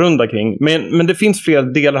och avrunda kring. Men det finns flera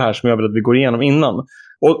delar här som jag vill att vi går igenom innan.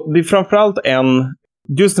 Och det är framförallt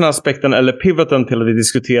just den här aspekten eller pivoten till att vi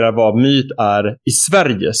diskuterar vad myt är i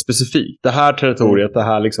Sverige specifikt. Det här territoriet, det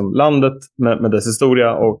här liksom landet med dess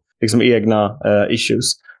historia och liksom egna issues.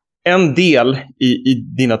 En del i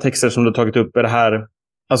dina texter som du har tagit upp är det här,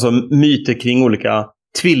 alltså myter kring olika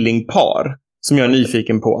tvillingpar som jag är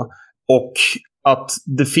nyfiken på. Och att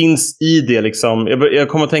det finns i det liksom, jag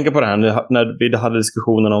kommer att tänka på det här när vi hade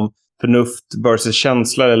diskussionen om förnuft versus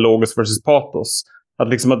känsla eller logos versus patos. Att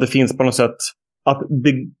liksom att det finns på något sätt, att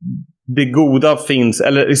det goda finns,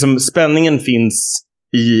 eller liksom spänningen finns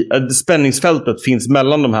spänningsfältet finns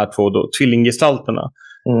mellan de här två då, tvillinggestalterna.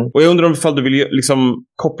 Och jag undrar om du vill liksom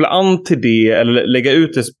koppla an till det eller lägga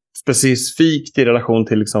ut det specifikt i relation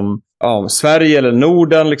till liksom, Sverige eller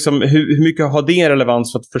Norden. Liksom, hur mycket har det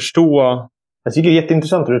relevans för att förstå? Jag tycker det är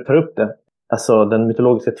jätteintressant att du tar upp det. Alltså den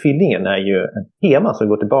mytologiska tvillingen är ju en tema som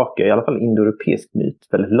går tillbaka, i alla fall indoeuropeisk myt,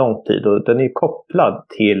 väldigt lång tid. Och den är ju kopplad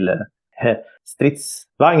till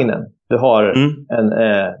stridsvagnen. Du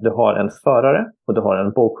har en förare och du har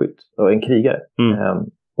en bågskytt och en krigare.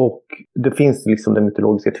 Och det finns liksom de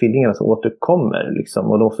mytologiska tvillingarna som återkommer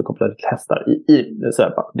liksom, och de också kopplade till hästar.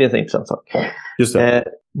 Det är en intressant sak. Just det.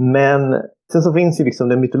 Men sen så finns ju liksom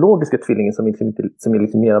den mytologiska tvillingen som är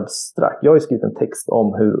liksom mer abstrakt. Jag har ju skrivit en text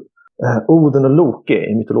om hur Oden och Loke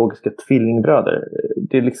är mytologiska tvillingbröder.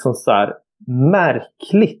 Det är liksom så här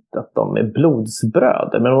märkligt att de är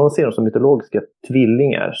blodsbröder. Men om man ser dem som mytologiska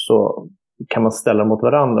tvillingar så kan man ställa dem mot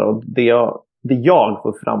varandra. Och det jag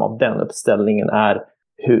får fram av den uppställningen är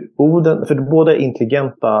hur Oden, för båda är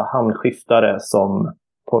intelligenta hamnskiftare som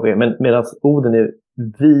medan Oden är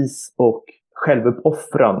vis och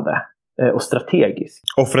självuppoffrande och strategisk.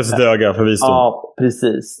 Offrar sitt öga för visdom. Ja,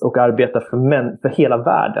 precis. Och arbetar för hela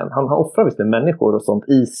världen. Han offrar visst människor och sånt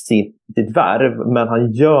i sitt värv, men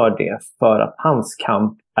han gör det för att hans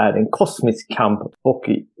kamp är en kosmisk kamp och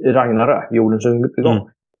Ragnarök, jordens undergång.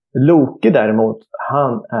 Loke däremot,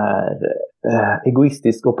 han är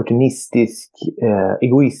egoistisk, opportunistisk,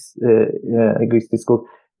 egoistisk och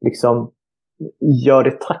liksom gör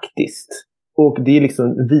det taktiskt. Och det är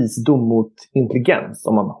liksom visdom mot intelligens,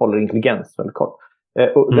 om man håller intelligens väldigt kort.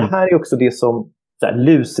 Och det här är också det som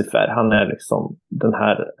Lucifer, han är liksom den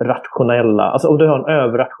här rationella, alltså om du har en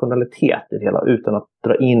överrationalitet i det hela utan att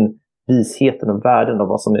dra in visheten och värden av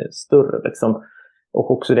vad som är större liksom.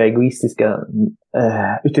 Och också det egoistiska,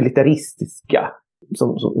 utilitaristiska.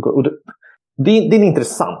 Det är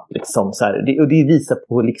intressant. Liksom, så här. Och det visar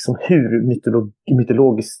på liksom hur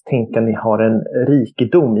mytologiskt tänkande har en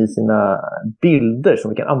rikedom i sina bilder som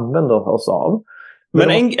vi kan använda oss av.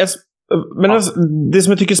 Men alltså, det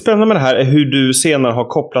som jag tycker är spännande med det här är hur du senare har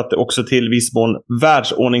kopplat det också till viss mån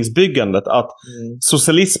världsordningsbyggandet. Att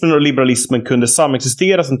socialismen och liberalismen kunde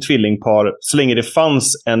samexistera som tvillingpar så länge det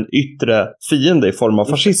fanns en yttre fiende i form av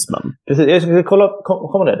fascismen. Precis, jag ska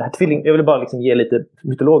komma det här tvilling. Jag vill bara liksom ge lite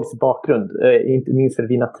mytologisk bakgrund, inte minst för att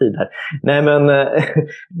vinna tid här. Nej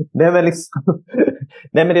men liksom,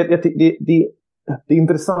 det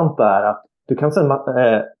intressanta är att du kan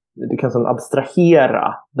sedan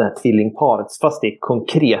abstrahera det här tvillingparet fast det är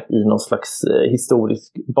konkret i någon slags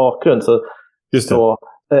historisk bakgrund. Just det.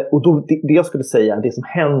 Och då, det jag skulle säga, det som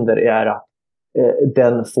händer är att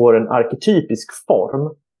den får en arketypisk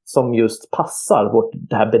form som just passar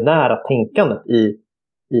det här binära tänkandet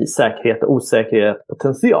i säkerhet och osäkerhet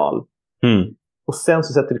potential. Och sen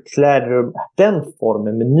så kläder du den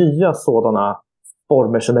formen med nya sådana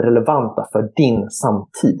former som är relevanta för din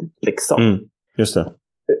samtid. Liksom. Just det.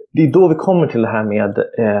 Det är då vi kommer till det här med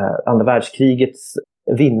andra världskrigets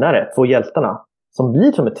vinnare, två hjältarna, som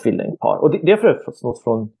blir som ett tvillingpar. Och det är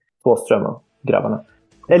från Tvåströmmen, grabbarna.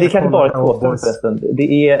 Eller det kanske bara är Tvåströmmen förresten.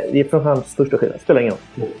 Det är från hans största skillnad. Det spelar ingen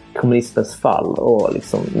roll. Kommunismens fall. Och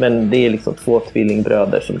liksom, men det är liksom två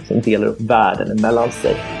tvillingbröder som liksom delar upp världen emellan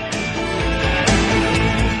sig.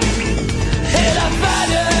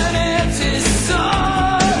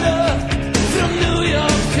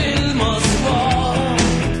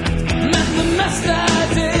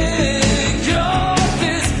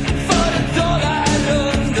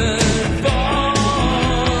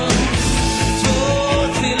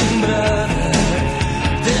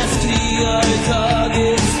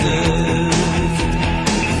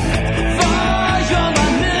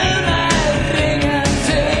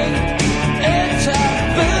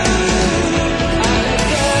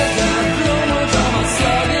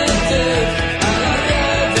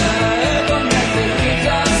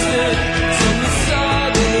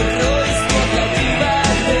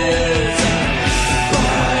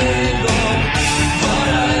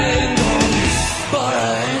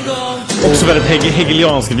 Också väldigt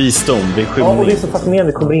hegeliansk visdom. Ja, och det är så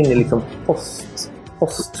fascinerande. Vi kommer in i liksom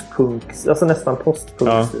postpunk, alltså nästan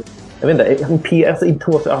postpunk. Ja. Jag vet inte, alltså inte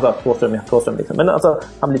Tvåström liksom. Men alltså,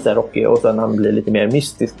 han blir så här rockig och sen han blir lite mer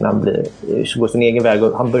mystisk när han går sin egen väg.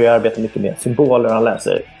 Och han börjar arbeta mycket med symboler. Han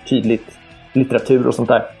läser tydligt litteratur och sånt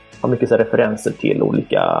där. Han har mycket så här referenser till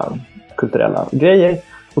olika kulturella grejer.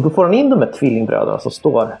 Och då får han in de här tvillingbröderna som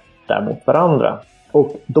står där mot varandra.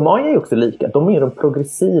 Och de är ju också lika. De är de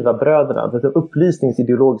progressiva bröderna. Det är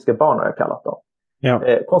upplysningsideologiska barn har jag kallat dem. Ja.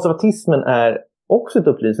 Konservatismen är också ett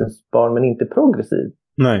upplysningsbarn men inte progressiv.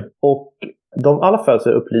 Nej. Och alla följs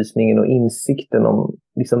av upplysningen och insikten om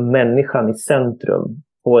liksom människan i centrum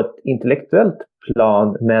på ett intellektuellt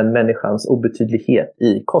plan med människans obetydlighet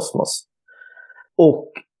i kosmos.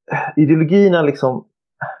 Och ideologierna liksom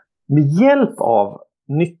med hjälp av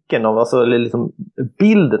nyckeln av, alltså liksom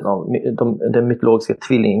bilden av den mytologiska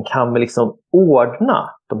tvillingen kan vi liksom ordna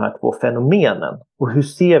de här två fenomenen. Och hur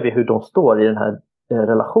ser vi hur de står i den här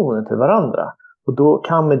relationen till varandra? Och då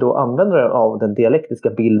kan vi då använda av den dialektiska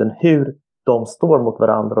bilden hur de står mot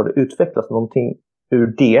varandra och det utvecklas någonting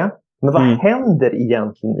ur det. Men vad händer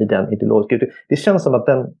egentligen i den ideologiska utvecklingen? Det känns som att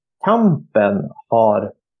den kampen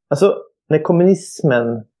har... Alltså när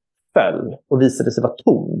kommunismen föll och visade sig vara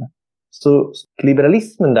tom så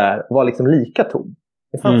liberalismen där var liksom lika tom.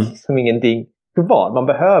 Det fanns liksom ingenting kvar. Man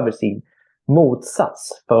behöver sin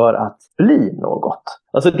motsats för att bli något.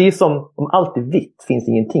 Alltså det är som om allt är vitt finns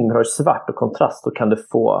ingenting. Men har du svart och kontrast så kan du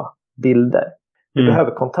få bilder. Du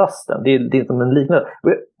behöver kontrasten. Det är som en liknande.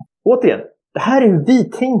 Återigen, det här är hur vi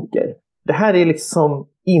tänker. Det här är liksom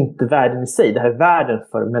inte världen i sig. Det här är världen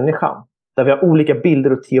för människan. Där vi har olika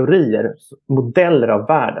bilder och teorier, modeller av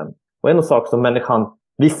världen. Och en sak som människan,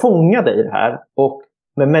 vi fångade i det här.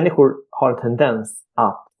 Men människor har en tendens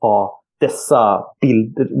att ha dessa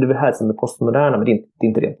bilder. Det är det här som är postmoderna, men det är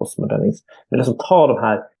inte det postmodernism. Men liksom ta de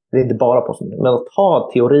här, det är inte bara postmodernism, men att ta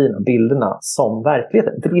teorierna, bilderna som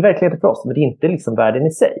verkligheten. För det är verkligheten för oss, men det är inte liksom världen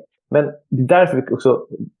i sig. Men det är därför vi också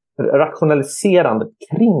rationaliserandet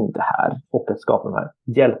kring det här och att skapa de här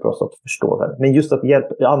hjälper oss att förstå det. Men just att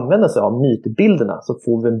använda sig av mytbilderna så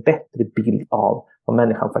får vi en bättre bild av vad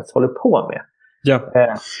människan faktiskt håller på med. Ja.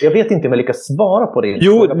 Jag vet inte om jag lyckas svara på det.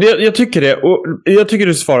 Jo, jag tycker det. Och jag tycker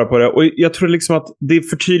du svarar på det. Och jag tror liksom att det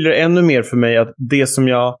förtydligar ännu mer för mig att det som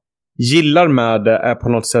jag gillar med det är på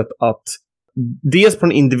något sätt att dels på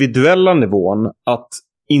den individuella nivån att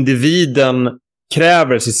individen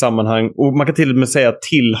kräver sitt sammanhang och man kan till och med säga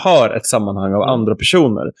tillhör ett sammanhang av andra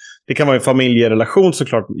personer. Det kan vara en familjerelation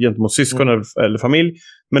såklart gentemot syskon eller familj,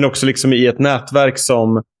 men också liksom i ett nätverk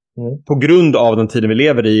som på grund av den tiden vi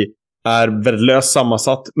lever i är väldigt löst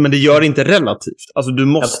sammansatt. Men det gör det inte relativt. Alltså du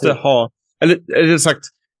måste ha, eller sagt,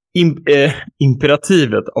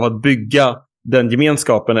 imperativet av att bygga den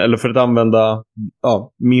gemenskapen, eller för att använda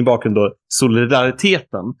min bakgrund då,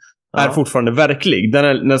 solidariteten, är fortfarande verklig. Den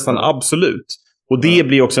är nästan absolut. Och det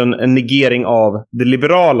blir också en negering av det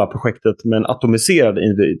liberala projektet med en atomiserad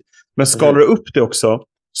individ. Men skalar du upp det också,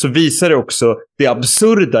 så visar det också det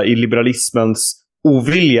absurda i liberalismens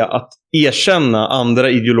ovilja att erkänna andra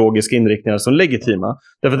ideologiska inriktningar som legitima.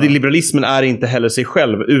 Därför att liberalismen är inte heller sig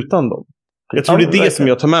själv utan dem. Jag tror det är det som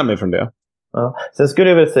jag tar med mig från det. Ja. Sen skulle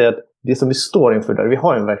jag väl säga att det som vi står inför där, vi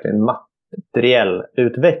har en verkligen materiell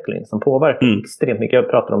utveckling som påverkar extremt mycket. Jag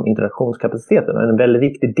pratar om interaktionskapaciteten, och en väldigt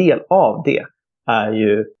viktig del av det är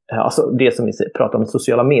ju alltså det som vi pratar om i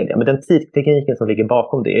sociala medier. Men den tekniken som ligger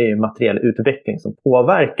bakom det är ju materiell utveckling som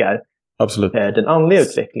påverkar den andliga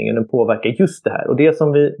utvecklingen. Den påverkar just det här. Och det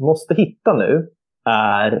som vi måste hitta nu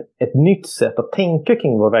är ett nytt sätt att tänka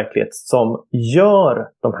kring vår verklighet som gör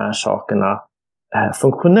de här sakerna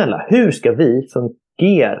funktionella. Hur ska vi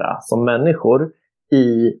fungera som människor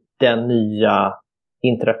i den nya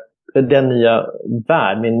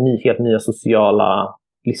värld med helt nya sociala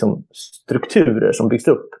liksom, strukturer som byggs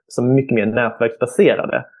upp, som är mycket mer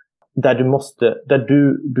nätverksbaserade, där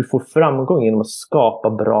du får framgång genom att skapa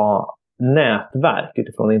bra nätverk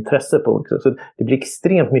utifrån intresse på. Så det blir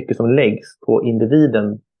extremt mycket som läggs på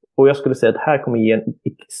individen, och jag skulle säga att här kommer ge en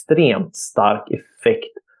extremt stark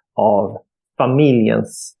effekt av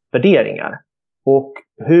familjens värderingar. Och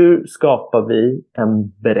hur skapar vi en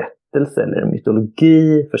berättelse eller en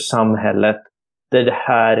mytologi för samhället där det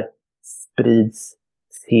här sprids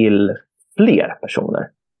till fler personer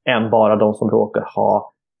än bara de som råkar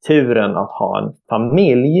ha turen att ha en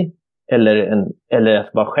familj eller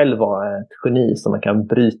att bara själv vara ett geni som man kan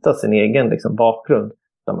bryta sin egen liksom, bakgrund,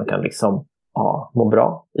 där man kan liksom, må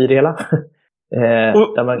bra i det hela.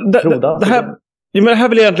 Där man det här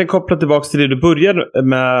vill jag egentligen koppla tillbaka till det du började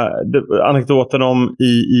med, anekdoten om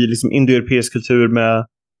i liksom indoeuropeisk kultur med,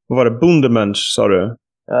 vad var det, bondemensch sa du?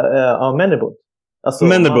 Ja, Männebund. Alltså,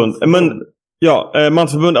 Männebund.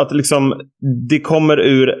 Mansförbund, att liksom det kommer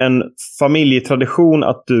ur en familjetradition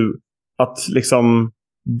att liksom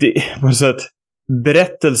på något sätt,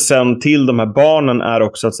 berättelsen till de här barnen är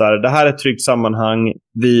också att så här, det här är ett tryggt sammanhang,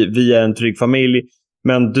 vi är en trygg familj,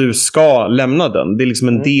 men du ska lämna den. Det är liksom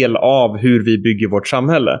en del av hur vi bygger vårt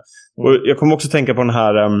samhälle. Och jag kommer också tänka på den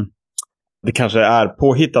här, det kanske är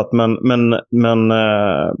påhittat, men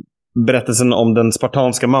berättelsen om den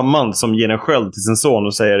spartanska mamman som ger en sköld till sin son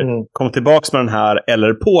och säger kom tillbaks med den här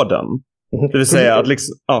eller på den. Det vill säga att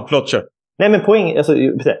liksom, förlåt, kör. Nej, men poäng, alltså,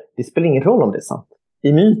 det spelar ingen roll om det är sant.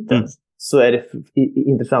 I myten så är det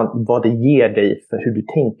intressant vad det ger dig för hur du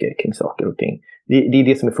tänker kring saker och ting. Det är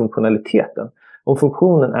det som är funktionaliteten. Om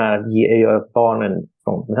funktionen är att göra barnen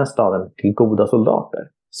från den här staden till goda soldater,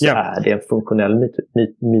 så är det en funktionell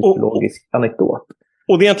mytologisk anekdot.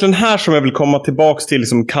 Och det är egentligen här som jag vill komma tillbaka till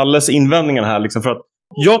liksom Kalles invändningar här. Liksom, för att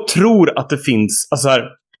jag tror att det finns, alltså här,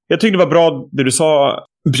 jag tyckte det var bra det du sa,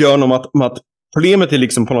 Björn, om att problemet är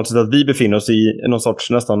liksom på något sätt att vi befinner oss i någon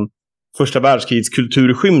sorts nästan första världskrigets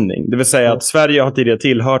kulturskymning. Det vill säga att Sverige har tidigare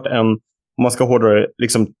tillhört en, om man ska hårdare,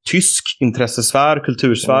 liksom tysk intressesfär,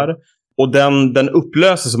 kultursfär. Och den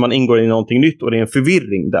upplöses som man ingår i någonting nytt, och det är en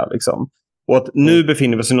förvirring där liksom. Och att nu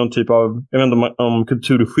befinner vi oss i någon typ av, jag vet inte om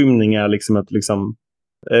kulturskymning är liksom ett liksom,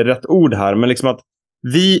 rätt ord här, men liksom att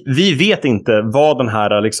vi vet inte vad den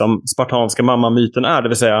här liksom spartanska mammamyten är. Det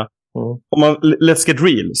vill säga, om man, let's get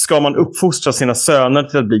real, ska man uppfostra sina söner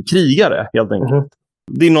till att bli krigare helt enkelt?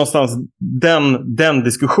 Det är någonstans den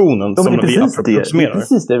diskussionen som vi approximerar. Det är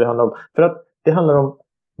precis det handlar om. För att det handlar om,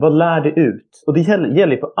 vad lär det ut? Och det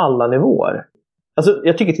gäller på alla nivåer. Alltså,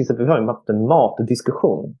 jag tycker till exempel vi har haft en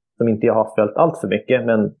matdiskussion som inte jag har följt allt för mycket,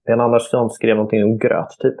 men en annan som skrev någonting om gröt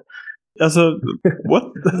typ. Alltså, what?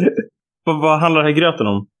 Vad handlar den här gröten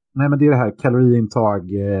om? Nej, men det är det här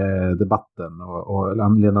kaloriintag-debatten. Och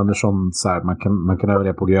Lena Andersson, så här, man kan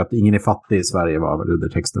överleva på gröt. Ingen är fattig i Sverige, var väl under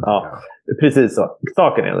texten. Ja, precis så.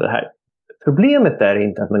 Saken är det här. Problemet är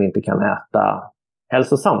inte att man inte kan äta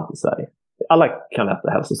hälsosamt i Sverige. Alla kan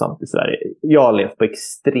äta hälsosamt i Sverige. Jag har levt på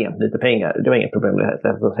extremt lite pengar. Det var inget problem med att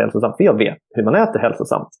äta hälsosamt. För jag vet hur man äter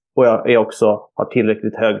hälsosamt. Och jag är också har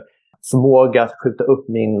tillräckligt hög förmåga att skjuta upp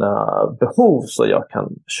mina behov så jag kan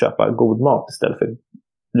köpa god mat istället för att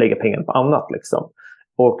lägga pengar på annat. Liksom.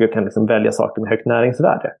 Och jag kan liksom välja saker med högt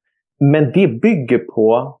näringsvärde. Men det bygger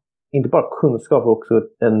på inte bara kunskap, också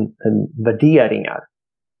en värderingar.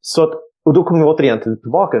 Så att, och då kommer vi återigen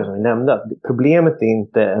tillbaka som vi nämnde. Att problemet är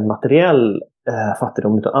inte en materiell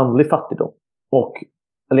fattigdom utan andlig fattigdom. Och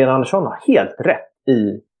Lena Andersson har helt rätt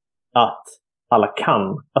i att alla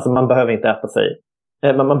kan. Alltså man behöver inte äta sig.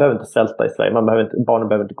 Man behöver inte svälta i Sverige. Barnen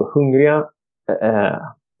behöver inte gå hungriga.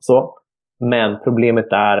 Så. Men problemet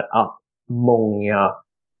är att många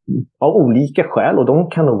av olika skäl, och de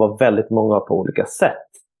kan nog vara väldigt många på olika sätt.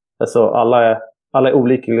 Alltså alla är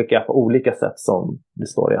olika på olika sätt, som det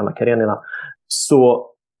står i Anna Karenina.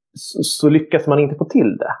 Så lyckas man inte få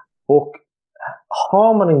till det. Och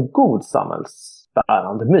har man en god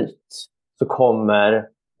samhällsbärande myt, så kommer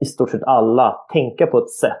i stort sett alla tänka på ett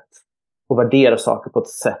sätt och värdera saker på ett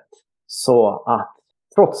sätt så att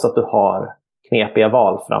trots att du har knepiga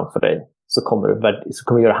val framför dig, så kommer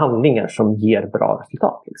du göra handlingar som ger bra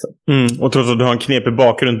resultat. Liksom. Och trots att du har en knepig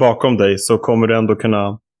bakgrund bakom dig, så kommer du ändå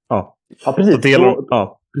kunna... Ja, precis.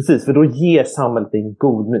 Precis, för då ger samhället en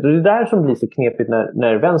god myt. Och det är där som blir så knepigt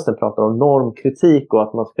när vänstern pratar om normkritik och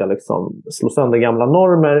att man ska liksom slå sönder gamla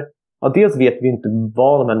normer. Ja, dels vet vi inte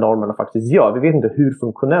vad de här normerna faktiskt gör. Vi vet inte hur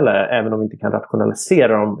funktionella de är, även om vi inte kan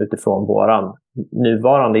rationalisera dem utifrån våran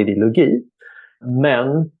nuvarande ideologi.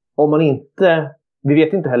 Men om man inte... Vi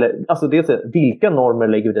vet inte heller... Alltså dels vilka normer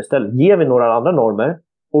lägger vi det istället? Ger vi några andra normer?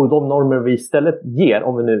 Och de normer vi istället ger,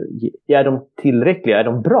 om vi nu, är de tillräckliga? Är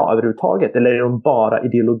de bra överhuvudtaget? Eller är de bara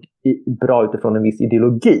bra utifrån en viss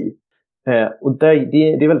ideologi? Och det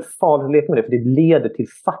är väldigt farligt att leka med det. För det leder till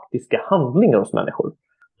faktiska handlingar hos människor.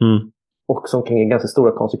 Och som kan ge ganska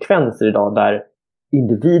stora konsekvenser idag, där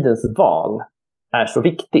individens val är så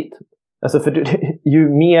viktigt. Alltså för ju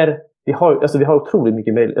mer... Vi har otroligt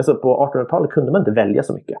mycket möjlighet. Alltså på 1800-talet kunde man inte välja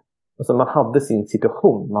så mycket. Alltså man hade sin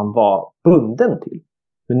situation man var bunden till.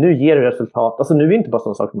 Men nu ger det resultat. Alltså nu är det inte bara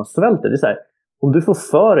sådana saker man svälter. Det är så här, om du får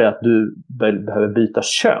för dig att du behöver byta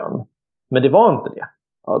kön, men det var inte det.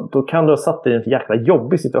 Ja, då kan du ha satt dig i en jäkla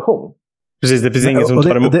jobbig situation. Precis, det finns ingen som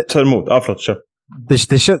tar emot. Ja, förlåt, kör.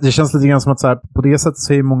 Det känns lite grann som att så här, på det sättet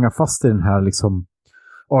så är många fast i den här liksom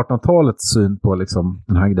 1800-talets syn på liksom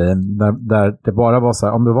den här grejen. Där det bara var så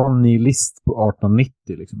här, om du var en nihilist på 1890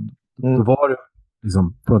 liksom, då var du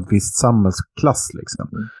liksom på ett visst samhällsklass liksom.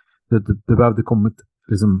 Du behövde kommit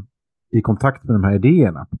liksom i kontakt med de här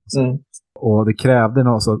idéerna. Och det krävde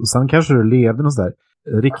något. Och sen kanske du levde någon sån där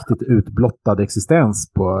riktigt utblottad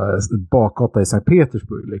existens på bakgata i Sankt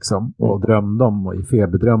Petersburg liksom. Och drömde om, och i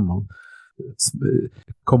feberdröm om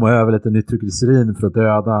komma över lite nitroglycerin för att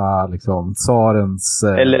döda liksom tsarens...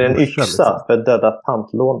 Eller en yxa liksom, för att döda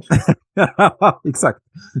tantlån.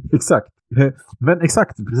 Exakt. Men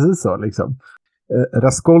exakt, precis så liksom.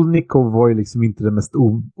 Raskolnikov var ju liksom inte den mest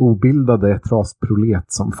obildade trasprolet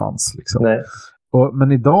som fanns liksom. Nej.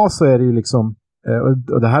 Men idag så är det ju liksom,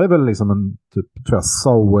 och det här är väl liksom en typ, tror jag,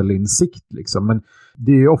 Sowell-insikt liksom, men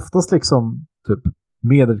det är ju oftast liksom typ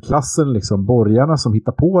medelklassen, liksom borgarna, som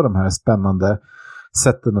hittar på de här spännande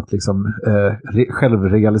sätten att liksom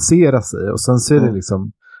självrealisera sig, och sen så är det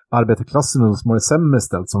liksom arbetarklassen och de som har det sämre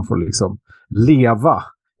ställt som får liksom leva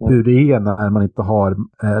hur det är när man inte har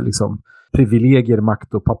liksom privilegier,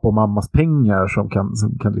 makt och pappa och mammas pengar som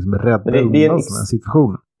kan liksom rädda undan sådana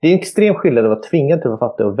situationer. Det är en extrem skillnad att vara tvingad till att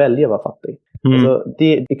vara fattig och välja att vara fattig. Alltså,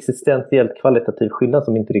 det är existentiellt kvalitativ skillnad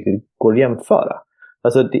som inte riktigt går att jämföra.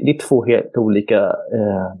 Alltså, det är två helt olika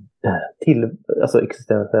alltså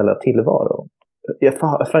existentiella tillvaro.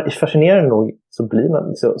 Fascinerande nog så blir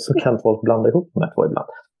man så kan folk blanda ihop de här två ibland.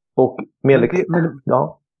 Och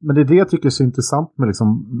men det är det jag tycker är så intressant med,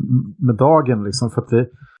 liksom, med dagen. Liksom, för att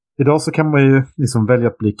idag så kan man ju liksom välja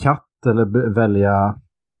att bli katt eller välja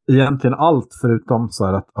egentligen allt förutom så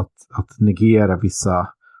här att negera vissa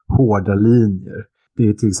hårda linjer. Det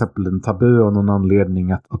är till exempel en tabu av någon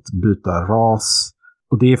anledning att byta ras.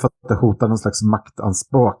 Och det är för att det hotar någon slags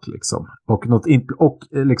maktanspråk liksom. Och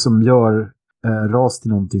liksom gör ras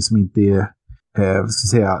till någonting som inte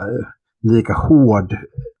är lika hård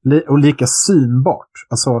och lika synbart.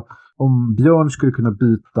 Alltså om Björn skulle kunna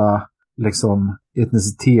byta liksom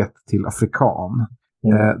etnicitet till afrikan,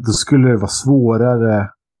 då skulle det vara svårare att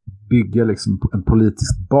bygga liksom en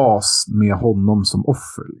politisk bas med honom som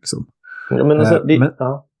offer liksom.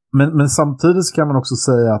 Men samtidigt kan man också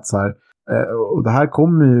säga att så här, och det här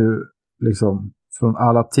kommer ju liksom från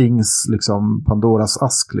alla tings liksom Pandoras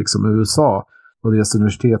ask liksom USA och deras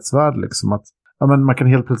universitetsvärld liksom, att man kan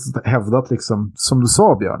helt plötsligt hävda att liksom, som du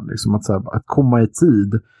sa Björn, liksom, att komma i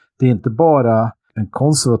tid, det är inte bara en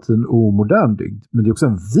konservativ och omodern dygd, men det är också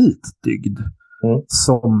en vit dygd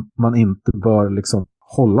som man inte bör liksom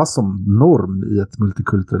hålla som norm i ett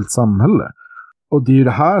multikulturellt samhälle. Och det är ju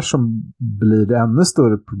det här som blir det ännu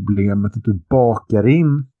större problemet, att du bakar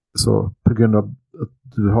in så på grund av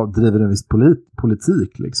att du driver en viss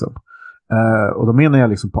politik liksom. Och då menar jag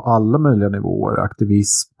liksom på alla möjliga nivåer,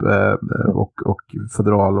 aktivism och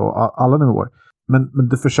federal och alla nivåer. Men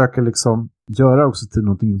du försöker liksom göra också till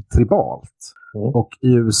någonting tribalt. Och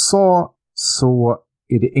i USA så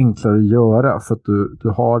är det enklare att göra för att du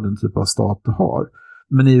har den typ av stat du har.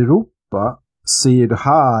 Men i Europa ser det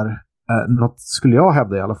här något, skulle jag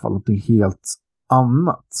hävda i alla fall, något helt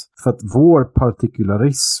annat. För att vår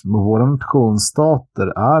partikularism och våra nationsstater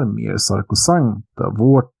är mer sarkosanta.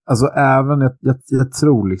 Alltså även, jag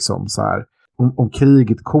tror liksom så här, om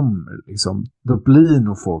kriget kommer liksom, då blir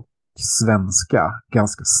nog folk svenska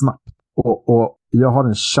ganska snabbt. Och jag har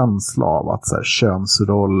en känsla av att så här,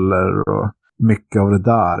 könsroller och mycket av det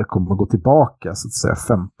där kommer att gå tillbaka så att säga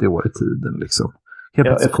 50 år i tiden liksom. Helt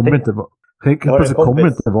plötsligt kommer det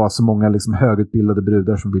inte vara så många liksom högutbildade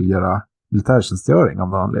brudar som vill göra militärtjänstgöring av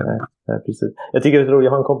någon anledning. Nej, precis. Jag tycker att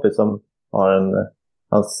jag har en kompis som har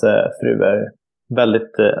hans fru är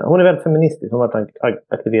väldigt, hon är väldigt feministisk. Hon har varit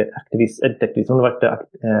aktivist, hon har varit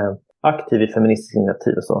aktiv i feministisk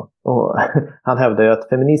initiativ och så. Och han hävdar ju att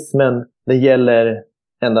feminismen, det gäller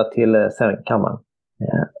ända till sängkammaren.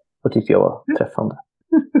 Och tyckte jag var träffande.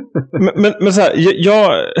 men så här,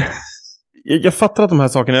 jag fattar att de här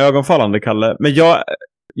sakerna är ögonfallande, Kalle. Men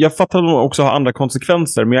jag fattar att de också har andra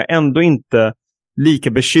konsekvenser. Men jag är ändå inte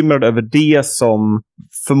lika bekymrad över det som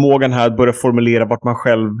förmågan här att börja formulera vart man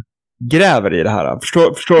själv gräver i det här.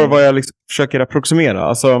 Förstår vad jag liksom försöker approximera?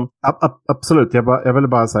 Alltså... Absolut. Jag vill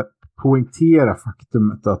bara så här, poängtera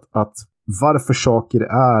faktumet att varför saker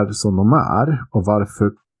är som de är och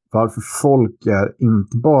varför folk är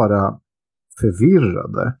inte bara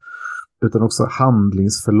förvirrade utan också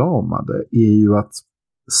handlingsförlamade är ju att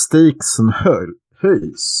stakesen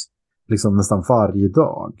höjs liksom nästan varje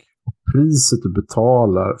dag. Och priset du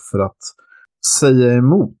betalar för att säga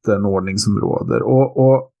emot den ordning som råder.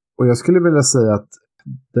 Och jag skulle vilja säga att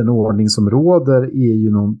den ordning som råder är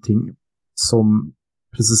ju någonting som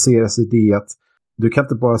preciseras i det att du kan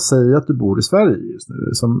inte bara säga att du bor i Sverige just nu.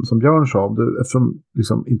 Som Björn sa, eftersom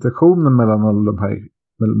liksom interaktionen mellan alla de här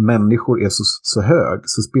människor är så hög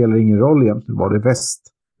så spelar det ingen roll egentligen var det är väst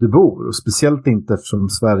du bor. Och speciellt inte eftersom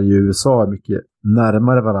Sverige och USA är mycket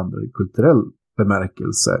närmare varandra i kulturell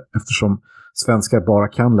bemärkelse. Eftersom svenskar bara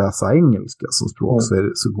kan läsa engelska som språk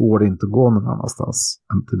så går det inte att gå någon annanstans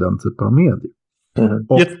än till den typen av medier.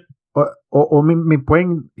 Och min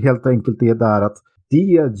poäng helt enkelt är där att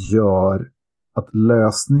det gör att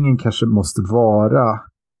lösningen kanske måste vara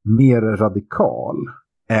mer radikal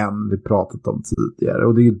än vi pratat om tidigare.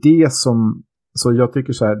 Och det är ju det som, så jag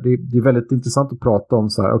tycker så här, det är väldigt intressant att prata om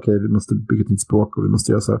så här, okej, vi måste bygga ett nytt språk och vi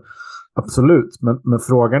måste göra så här. Absolut, men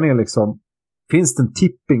frågan är liksom, finns det en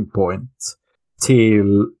tipping point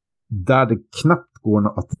till där det knappt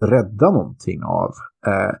går att rädda någonting av?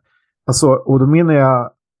 Alltså, och då menar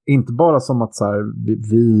jag inte bara som att så här,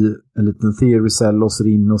 vi en liten theory cell låser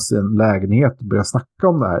in oss i en lägenhet och börjar snacka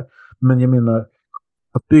om det här. Men jag menar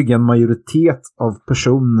att bygga en majoritet av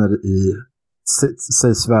personer i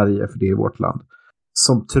säg Sverige, för det är vårt land,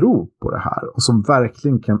 som tror på det här och som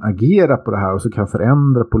verkligen kan agera på det här och som kan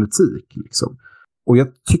förändra politik liksom. Och jag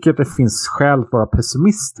tycker att det finns skäl att vara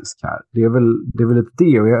pessimistisk här. Det är väl ett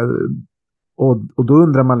det. Och då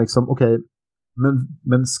undrar man liksom, okej,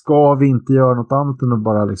 men ska vi inte göra något annat än att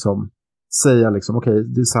bara liksom säga liksom, okej,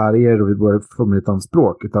 det är så här är det och vi börjar formulera ett annat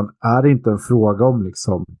språk. Utan är det inte en fråga om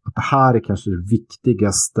liksom, att det här är kanske det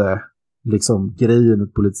viktigaste liksom, grejen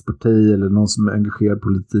ett politiskt parti eller någon som är engagerad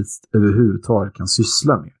politiskt överhuvudtaget kan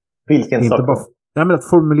syssla med. Vilken inte sak? Bara, men att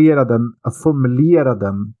formulera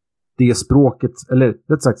den det språket, eller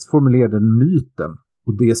rätt sagt formulera den myten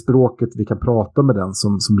och det språket vi kan prata med den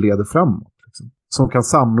som leder framåt. Liksom. Som kan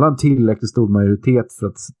samla en tillräckligt stor majoritet för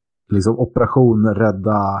att liksom, operationen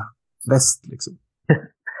rädda väst. Liksom.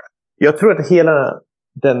 Jag tror att hela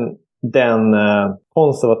den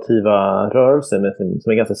konservativa rörelsen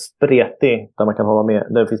som är ganska spretig, där man kan hålla med,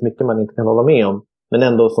 där det finns mycket man inte kan hålla med om, men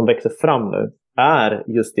ändå som växer fram nu, är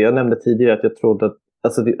just det. Jag nämnde tidigare att jag trodde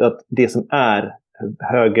att det som är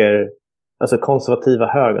höger, alltså konservativa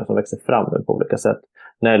höger som växer fram nu på olika sätt,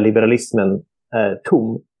 när liberalismen är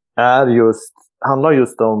tom, handlar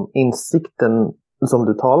just om insikten som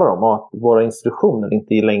du talar om, att våra institutioner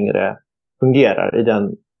inte längre fungerar i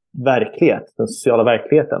den sociala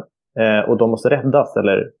verkligheten. Och de måste räddas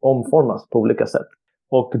eller omformas på olika sätt.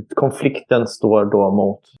 Och konflikten står då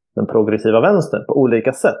mot den progressiva vänstern på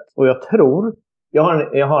olika sätt. Och jag tror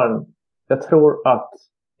att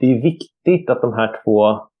det är viktigt att de här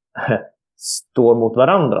två står mot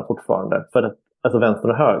varandra fortfarande. För att, alltså vänster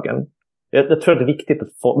och högern. Jag tror att det är viktigt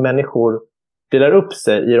att människor delar upp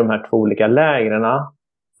sig i de här två olika lägren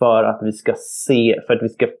för att vi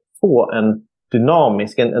ska få en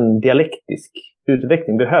dynamisk, en dialektisk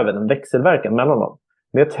utveckling. Vi behöver en växelverkan mellan dem.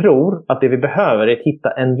 Men jag tror att det vi behöver är att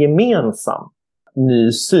hitta en gemensam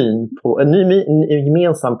ny syn på en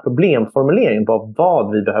gemensam problemformulering på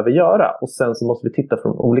vad vi behöver göra. Och sen så måste vi titta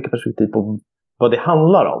från olika perspektiv på vad det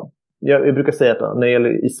handlar om. Jag brukar säga att när det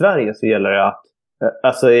gäller i Sverige så gäller det att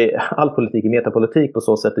alltså all politik är metapolitik på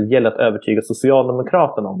så sätt. Det gäller att övertyga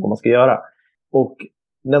Socialdemokraterna om vad man ska göra. Och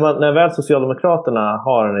när väl Socialdemokraterna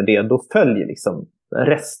har en idé, då följer liksom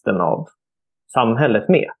resten av samhället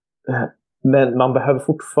med. Men man behöver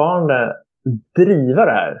fortfarande driva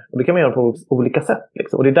det här. Och det kan man göra på olika sätt.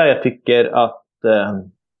 Liksom. Och det är där jag tycker att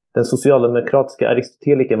den socialdemokratiska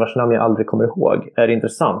aristotelikern, vars namn jag aldrig kommer ihåg, är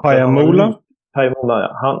intressant. Pajamola?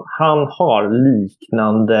 Han har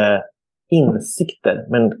liknande insikter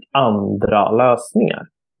men andra lösningar.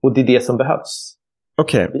 Och det är det som behövs.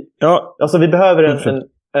 Okej. Ja. Alltså vi behöver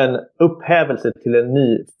en upphävelse till en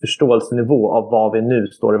ny förståelsenivå av vad vi nu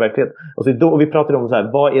står i verkligheten. Och vi pratar om så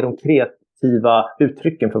här, vad är de kreativa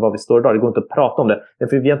uttrycken för vad vi står idag? Det går inte att prata om det.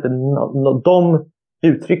 För vi har inte de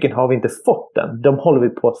uttrycken har vi inte fått än. De håller vi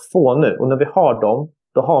på att få nu. Och när vi har dem,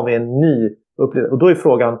 då har vi en ny upplevelse. Och då är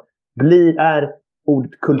frågan, är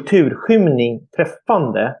ordet kulturskymning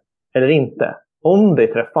träffande eller inte? Om det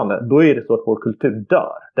är träffande, då är det så att vår kultur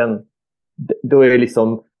dör. Då är det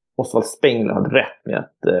liksom Oswald Spengler hade rätt med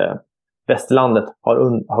att västlandet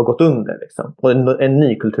har gått under. Liksom. Och en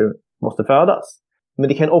ny kultur måste födas. Men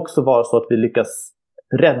det kan också vara så att vi lyckas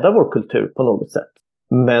rädda vår kultur på något sätt.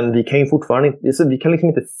 Men vi kan ju fortfarande inte, vi kan liksom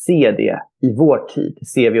inte se det i vår tid. Det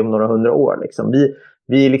ser vi om några 100 år. Liksom.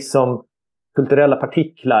 Vi är liksom kulturella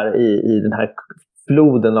partiklar i den här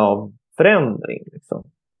floden av förändring. Liksom.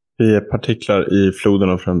 Vi är partiklar i floden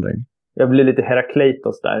av förändring. Jag blir lite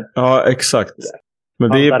Herakleitos där. Ja, exakt.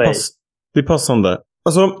 Men det är passande.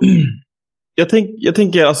 Alltså, jag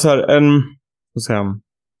tänker alltså här,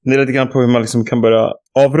 det är lite grann på hur man liksom kan börja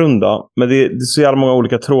avrunda. Men det är så jävla många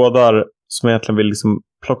olika trådar som jag egentligen vill liksom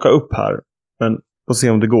plocka upp här. Men får se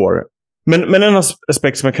om det går. Men en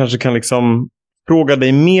aspekt som jag kanske kan liksom fråga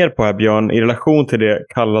dig mer på här, Björn, i relation till det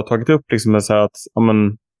Kalle har tagit upp. Liksom är så här att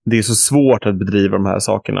det är så svårt att bedriva de här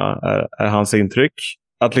sakerna, är hans intryck.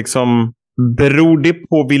 Att liksom, beror det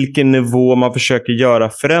på vilken nivå man försöker göra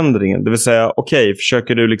förändringen? Det vill säga, okej,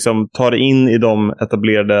 försöker du liksom ta dig in i de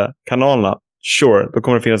etablerade kanalerna? Sure, då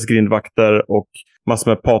kommer det finnas grindvakter och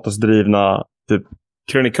massor med patosdrivna typ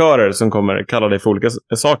krönikörer som kommer kalla dig för olika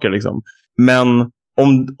saker. Liksom. Men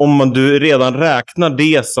om du redan räknar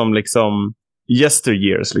det som liksom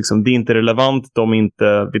yesteryears, liksom, det är inte relevant, de är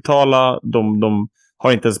inte vitala, de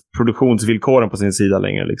har inte ens produktionsvillkoren på sin sida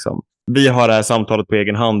längre. Liksom. Vi har det här samtalet på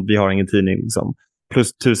egen hand, vi har ingen tidning. Liksom.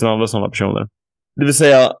 Plus 1000 andra sådana personer. Det vill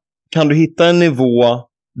säga, kan du hitta en nivå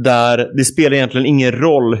där det spelar egentligen ingen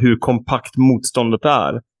roll hur kompakt motståndet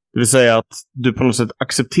är? Det vill säga att du på något sätt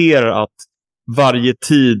accepterar att varje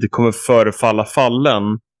tid kommer förefalla fallen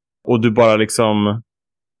och du bara liksom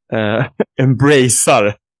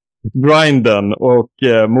embracear grinden och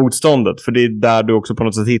motståndet. För det är där du också på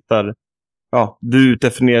något sätt hittar, ja, du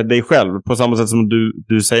definierar dig själv på samma sätt som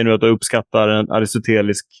du säger nu att du uppskattar en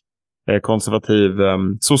aristotelisk konservativ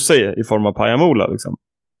sosse i form av Pajamola. Liksom.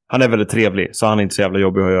 Han är väldigt trevlig, så han är inte så jävla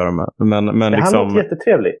jobbig att göra med. Men liksom... Han är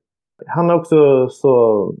jättetrevlig. Han är också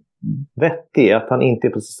så vettig att han inte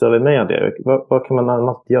är på sociala medier. Vad kan man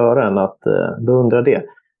annat göra än att beundra det?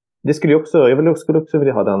 Det skulle jag skulle också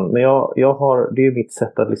vilja ha den. Men jag har, det är mitt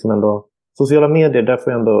sätt att liksom ändå... Sociala medier, där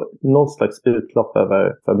får jag ändå någon slags utlopp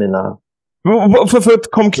för mina... För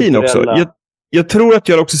att komma clean också. Jag tror att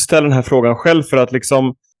jag också ställer den här frågan själv för att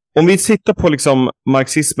liksom... Om vi tittar på liksom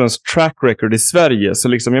marxismens track record i Sverige, så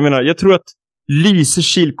liksom, jag tror att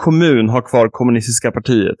Lysekil kommun har kvar kommunistiska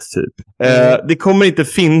partiet typ. Det kommer inte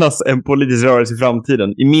finnas en politisk rörelse i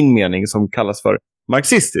framtiden, i min mening, som kallas för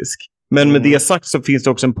marxistisk. Men med det sagt så finns det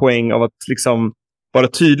också en poäng av att liksom vara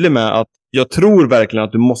tydlig med att jag tror verkligen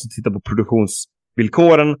att du måste titta på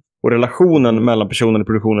produktionsvillkoren och relationen mellan personen i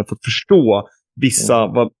produktionen för att förstå vissa,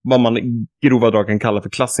 vad man i grova drag kan kalla för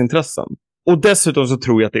klassintressen. Och dessutom så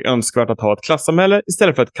tror jag att det är önskvärt att ha ett klassamhälle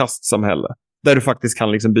istället för ett kastsamhälle. Där du faktiskt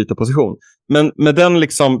kan liksom byta position. Men med den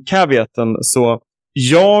liksom caveaten så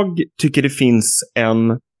jag tycker det finns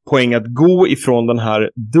en poäng att gå ifrån den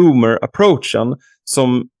här doomer-approachen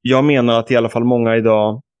som jag menar att i alla fall många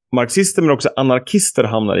idag, marxister men också anarkister,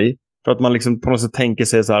 hamnar i. För att man liksom på något sätt tänker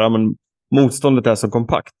sig så här, ja, men motståndet är så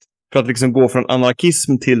kompakt. För att liksom gå från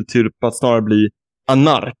anarkism till typ att snarare bli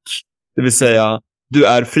anark. Det vill säga, du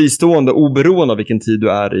är fristående oberoende av vilken tid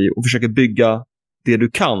du är i och försöker bygga det du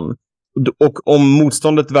kan. Och om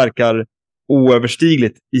motståndet verkar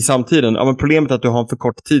oöverstigligt i samtiden, ja, men problemet är att du har en för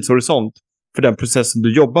kort tidshorisont för den processen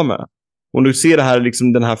du jobbar med. Och du ser det här,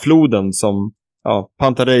 liksom den här floden som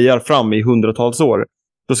pantarejar fram i hundratals år.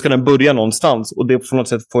 Då ska den börja någonstans och det på något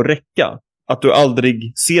sätt får räcka. Att du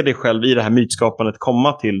aldrig ser dig själv i det här mytskapandet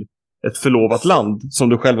komma till ett förlovat land som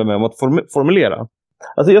du själv är med om att formulera.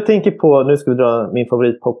 Alltså jag tänker på, nu ska vi dra min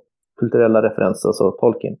favoritpopkulturella referens, alltså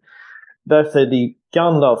Tolkien. Där säger det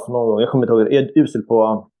Gandalf någon gång, jag kommer inte ihåg, jag är usel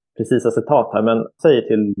på precisa citat här, men säger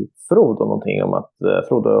till Frodo någonting om att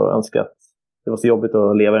Frodo önskar att det var så jobbigt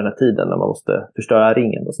att leva i den här tiden när man måste förstöra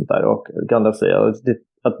ringen och sånt där. Och Gandalf säger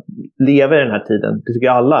att leva i den här tiden, det tycker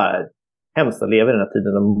jag alla är hemskt att leva i den här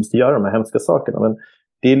tiden när man måste göra de här hemska sakerna. Men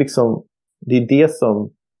det är liksom, det är det som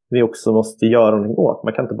vi också måste göra någonting åt.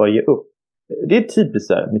 Man kan inte bara ge upp. Det är typiskt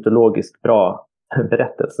så här mytologiskt bra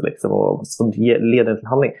berättelse liksom, och som leder till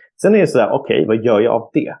handling. Sen är det så här, okej, vad gör jag av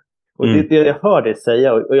det? Och det jag hör det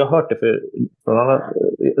säga, och jag har hört det från andra,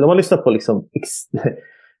 de har lyssnat på liksom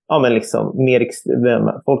ja, men liksom mer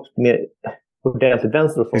folk mer ordentligt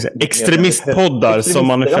vänster och folk extremistpoddar som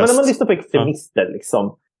manifest. Ja, men när man lyssnar på extremister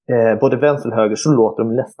liksom, både vänster och höger, så låter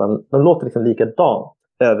de låter liksom likadant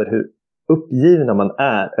över hur uppgivna man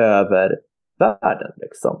är över världen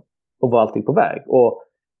liksom, och var allting på väg. Och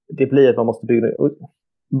det blir att man måste bygga. Och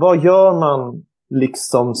vad gör man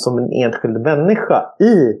liksom som en enskild människa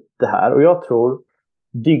i det här? Och jag tror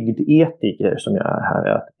dygdetiker som jag är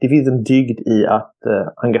här, att det finns en dygd i att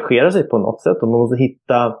engagera sig på något sätt, och man måste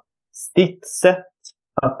hitta sitt sätt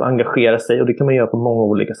att engagera sig, och det kan man göra på många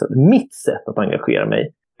olika sätt. Mitt sätt att engagera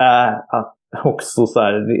mig är att också så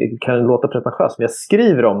här, det kan låta pretentiöst, men jag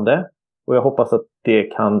skriver om det, och jag hoppas att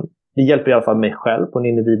det hjälper i alla fall mig själv på en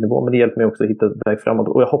individnivå, men det hjälper mig också att hitta ett väg framåt,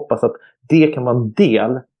 och jag hoppas att det kan vara en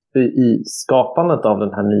del i skapandet av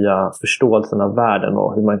den här nya förståelsen av världen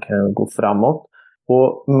och hur man kan gå framåt.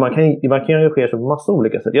 Och man kan engagera sig på massa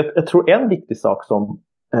olika sätt. Jag tror en viktig sak som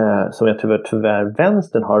jag tyvärr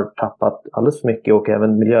vänstern har tappat alldeles för mycket, och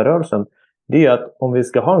även miljörörelsen, det är att om vi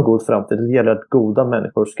ska ha en god framtid, det gäller att goda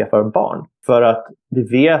människor skaffar barn. För att vi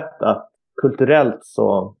vet att kulturellt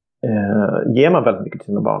så ger man väldigt mycket till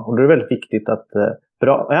sina barn. Och då är det väldigt viktigt att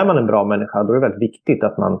är man en bra människa, då är det väldigt viktigt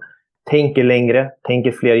att man tänker längre,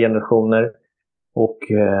 tänker fler generationer och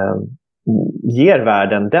ger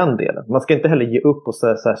världen den delen. Man ska inte heller ge upp och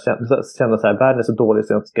känna så här, världen är så dålig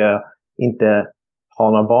så jag ska inte ha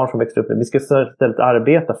några barn som växer upp. Vi ska istället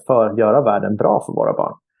arbeta för att göra världen bra för våra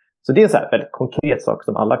barn. Så det är en så här väldigt konkret sak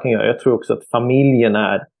som alla kan göra. Jag tror också att familjen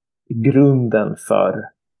är grunden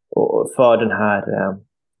för den här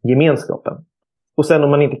gemenskapen. Och sen om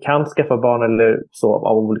man inte kan skaffa barn eller så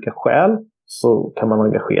av olika skäl, så kan man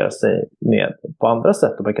engagera sig på andra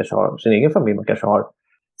sätt. Och man kanske har sin egen familj, man kanske har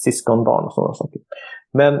syskonbarn och sådana saker.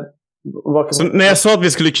 Men när jag sa att vi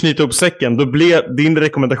skulle knyta upp säcken, då blev din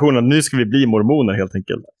rekommendation att nu ska vi bli mormoner helt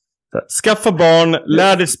enkelt. Skaffa barn,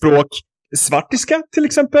 lär dig språk. Svartiska till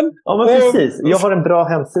exempel. Ja, men precis. Jag har en bra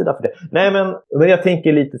hemsida för det. Nej, men jag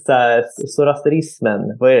tänker lite så här, zoroasterismen.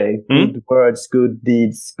 Vad är det? Good words, good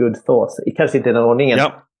deeds, good thoughts. Kanske inte i den ordningen.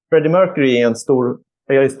 Ja. Freddie Mercury är jag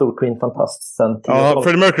är en stor Queen-fantast sen 10 år. Ja,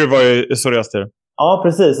 Freddie Mercury var ju zoroaster. Ja,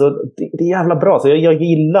 precis. Och det är jävla bra. Så jag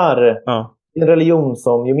gillar en religion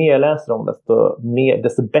som, ju mer jag läser om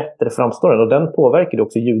desto bättre framstår den. Och den påverkar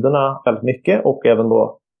också judarna väldigt mycket, och även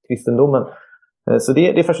då kristendomen. Så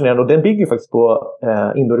det är fascinerande, och den bygger faktiskt på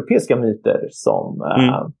indoeuropeiska myter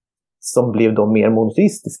som blev då mer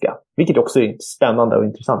monoteistiska, vilket också är spännande och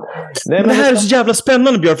intressant. Men det här är så jävla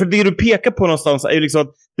spännande, Björn, för det du pekar på någonstans är ju liksom att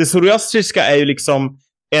det zoroastriska är ju liksom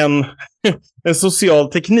en social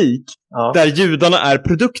teknik där judarna är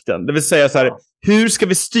produkten. Det vill säga så här, hur ska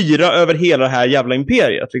vi styra över hela det här jävla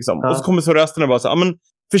imperiet liksom? Och så kommer zoroasterna bara så här, men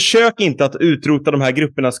försök inte att utrota de här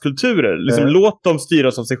gruppernas kulturer. Liksom, låt dem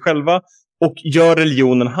styras av sig själva och gör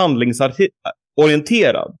religionen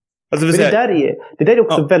handlingsorienterad. Alltså, det där är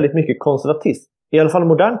också väldigt mycket konservatism. I alla fall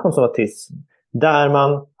modern konservatism. Där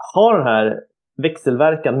man har den här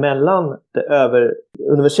växelverkan mellan de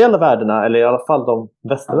universella värdena, eller i alla fall de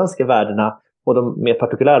västerländska värdena, och de mer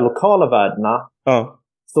partikulära lokala värdena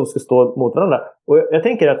som ska stå mot varandra. Och jag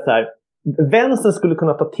tänker att så här, vänstern skulle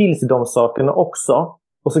kunna ta till sig de sakerna också,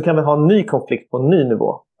 och så kan vi ha en ny konflikt på en ny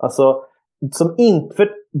nivå. Alltså, för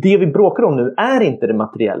det vi bråkar om nu är inte det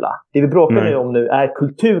materiella. Det vi bråkar om nu är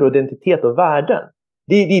kultur, identitet och värden.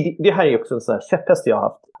 Det här är också en sån här käpphäst jag har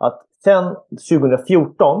haft. Att sen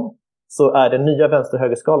 2014 så är den nya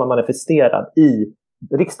vänster-högerskalan manifesterad i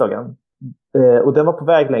riksdagen. Och den var på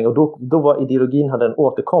väg länge, och då var ideologin, hade den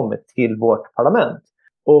återkommit till vårt parlament.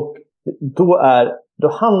 Och då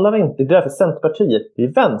handlar det inte, det är därför Centerpartiet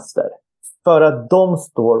är vänster. För att de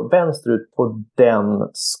står vänsterut på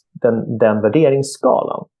den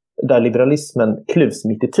värderingsskalan. Där liberalismen klyvs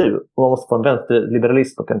mitt i tur. Och man måste få en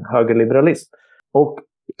vänsterliberalism och en högerliberalism. Och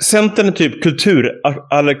Centern är typ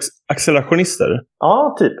kulturaccelerationister.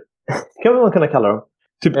 ja, typ. Kan man kunna kalla dem.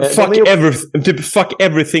 Typ fuck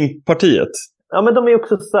everything-partiet. Ja, men de är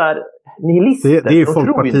också så här nihilister. Det är ju de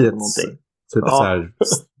Folkpartiets typ så här,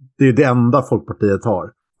 det är det enda Folkpartiet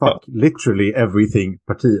har. Fuck literally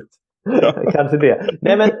everything-partiet. Ja, kanske det.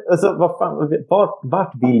 Nej, men alltså,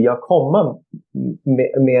 vart vill jag komma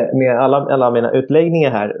med alla mina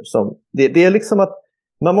utläggningar här? Det är liksom att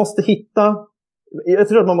man måste hitta... Jag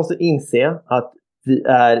tror att man måste inse att vi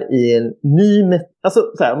är i en ny... Alltså,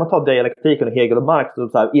 så här, om man tar dialektiken och Hegel och Marx, så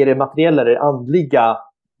här, är det materiella eller andliga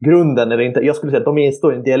grunden eller inte? Jag skulle säga att de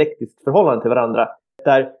står i en dialektisk förhållande till varandra.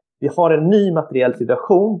 Där vi har en ny materiell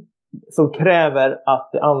situation som kräver att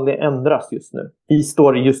det andliga ändras just nu. Vi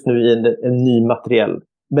står just nu i en ny materiell.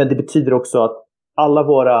 Men det betyder också att alla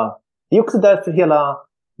våra... Det är också därför hela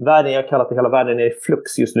världen, jag kallar det hela världen, är i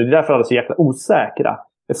flux just nu. Det är därför alla är så jäkla osäkra.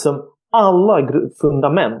 Eftersom alla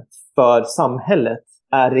fundament för samhället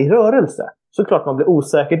är i rörelse. Så klart man blir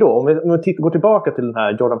osäker då. Om vi går tillbaka till den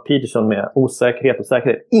här Jordan Peterson med osäkerhet och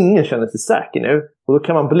säkerhet. Ingen känner sig säker nu. Och då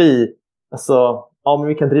kan man bli... Alltså, ja, men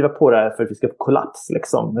vi kan driva på det här för att vi ska kollaps.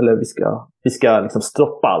 Liksom. Eller vi ska liksom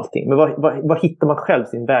stoppa allting. Men vad hittar man själv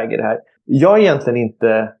sin väg i det här? Jag är egentligen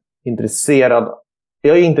inte intresserad...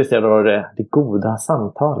 Jag är intresserad av det goda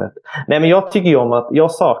samtalet. Nej, men jag tycker ju om att...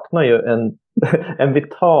 Jag saknar ju en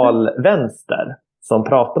vital vänster som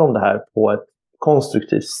pratar om det här på ett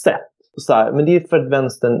konstruktivt sätt. Så här, men det är för att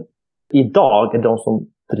vänstern idag är de som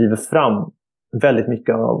driver fram väldigt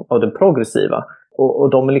mycket av den progressiva. Och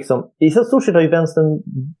de är liksom... I så stort sett har ju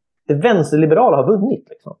det vänsterliberala har vunnit.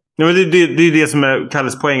 Liksom. Ja, men det är det som är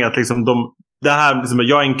Kalles poäng. Att liksom det här, liksom,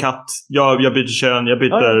 jag är en katt, jag byter kön, jag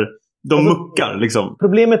byter... Ja. De muckar liksom.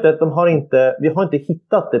 Problemet är att vi har inte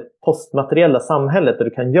hittat det postmateriella samhället där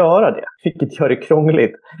du kan göra det. Vilket gör det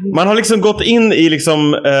krångligt. Man har liksom gått in i liksom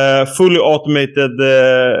fully automated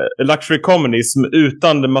luxury communism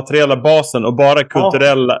utan den materiella basen och bara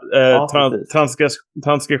kulturella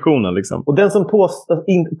transgressionen liksom. Och den som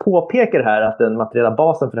påpekar här att den materiella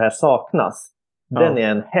basen för det här saknas, den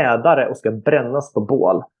är en hädare och ska brännas på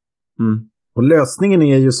bål. Mm. Och lösningen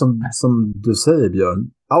är ju som du säger, Björn.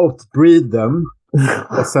 Outbreed them.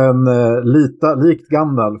 Och sen likt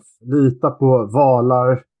Gandalf, lita på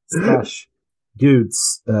valar /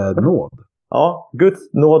 Guds nåd. Ja,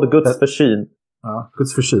 Guds nåd och Guds försyn. Ja,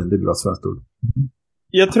 Guds försyn, det är bra svenskt ord.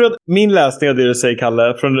 Jag tror att min läsning av det du säger,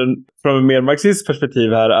 Kalle, från en mer marxistisk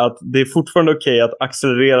perspektiv här, att det är fortfarande okej att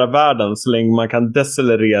accelerera världen så länge man kan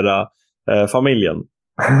decelerera familjen.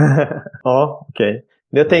 Ja, okej.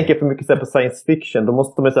 Jag tänker för mycket på science fiction. Då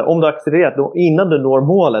måste man säga, om du har accelererat innan du når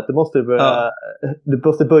målet, du måste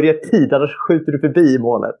börja i tid, annars skjuter du förbi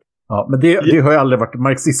målet. Ja, men det har ju aldrig varit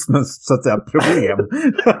marxismens så att säga problem.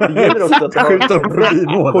 Det gäller också att skjuta förbi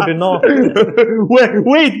målet. Koordinater.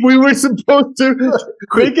 Wait, we were supposed to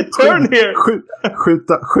make a turn here.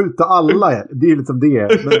 Skjuta alla, det är liksom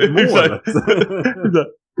det. Men målet.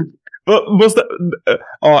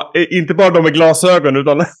 Inte bara de med glasögon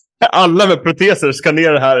utan alla med proteser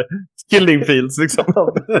skannerar här killing fields liksom.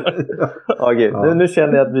 Nu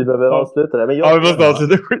känner jag att vi behöver avsluta det. Men vi måste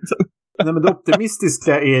avsluta skiten. Nej, men det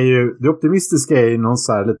optimistiska är ju någon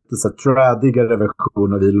så här lite så här trädigare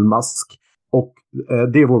version av Elon Musk. Och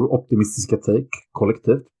det är vår optimistiska take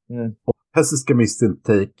kollektivt. Och pessimistiska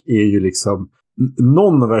take är ju liksom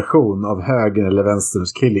någon version av höger eller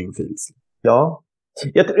vänsterns killing fields. Ja.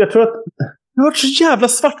 Jag tror att du har varit så jävla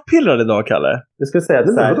svartpillrad idag, Kalle. Jag skulle säga att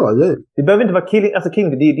det behöver inte vara killing. Alltså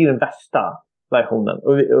killing, det är den värsta versionen.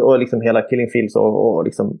 Och liksom hela killing fields och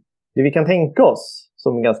liksom det vi kan tänka oss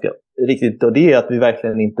som är ganska riktigt. Och det är att vi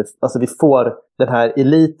verkligen inte... Alltså vi får den här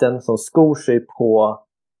eliten som skor sig på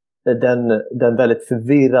den väldigt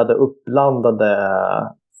förvirrade, uppblandade...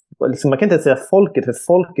 Liksom, man kan inte säga folket, för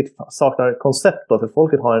folket saknar koncept då, för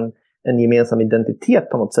folket har en gemensam identitet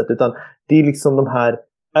på något sätt. Utan det är liksom de här...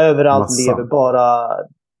 Överallt lever bara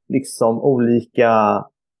liksom olika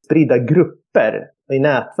spridda grupper i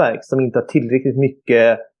nätverk som inte har tillräckligt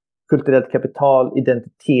mycket kulturellt kapital,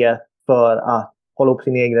 identitet för att hålla upp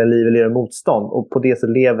sin egna liv eller göra motstånd. Och på det så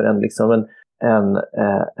lever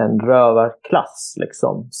en rövarklass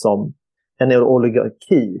liksom, som en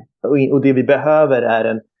oligarki. Och det vi behöver är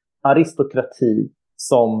en aristokrati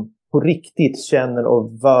som på riktigt känner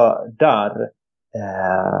och värdar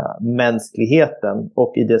mänskligheten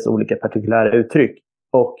och i dess olika partikulära uttryck.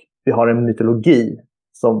 Och vi har en mytologi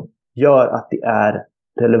som gör att det är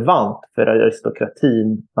relevant för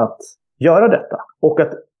aristokratin att göra detta. Och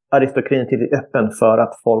att aristokratin till är öppen för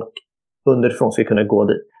att folk underifrån ska kunna gå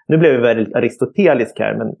dit. Nu blev vi väldigt aristotelisk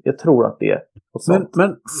här, men jag tror att det är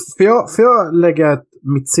men får jag lägga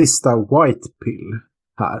mitt sista white pill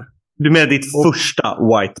här? Du menar ditt första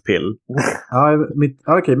white pill? Ja,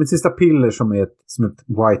 mitt sista piller som ett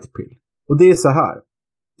white pill. Och det är så här.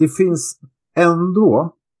 Det finns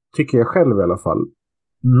ändå, tycker jag själv i alla fall,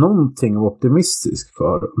 någonting optimistiskt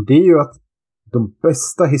för. Och det är ju att de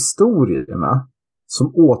bästa historierna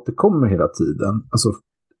som återkommer hela tiden, alltså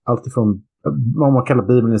alltifrån vad man kallar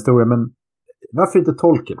Bibeln historia, men varför inte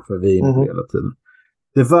Tolkien, för vi är inne på hela tiden.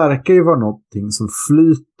 Det verkar ju vara någonting som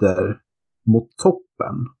flyter mot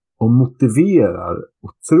toppen och motiverar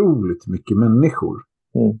otroligt mycket människor.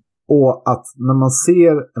 Och att när man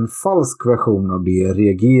ser en falsk version av det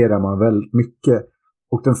reagerar man väldigt mycket.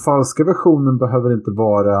 Och den falska versionen behöver inte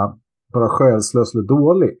vara bara själslös eller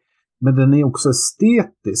dålig. Men den är också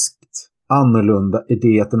estetiskt annorlunda i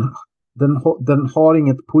det att den har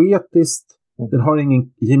inget poetiskt, den har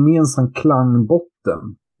ingen gemensam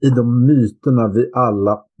klangbotten i de myterna vi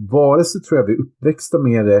alla, vare sig tror jag vi är uppväxta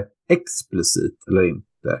med det explicit eller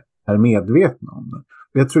inte, är medvetna om det.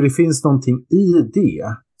 Och jag tror det finns någonting i det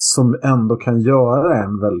som ändå kan göra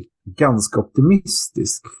en väl ganska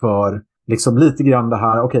optimistisk för liksom lite grann det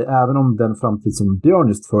här, okej, även om den framtid som Björn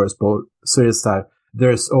just förespår, så är det så här,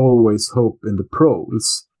 there's always hope in the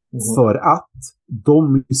proles. För att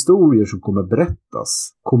de historier som kommer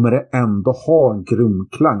berättas kommer det ändå ha en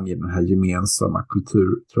grundklang i den här gemensamma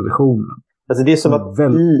kulturtraditionen. Alltså det är som att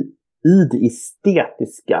i det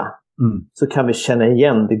estetiska så kan vi känna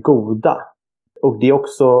igen det goda. Och det är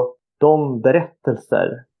också de berättelser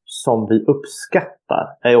som vi uppskattar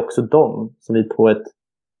är också de som vi på ett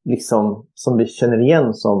liksom, som vi känner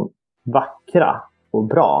igen som vackra och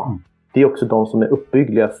bra. Det är också de som är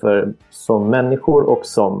uppbyggliga för som människor och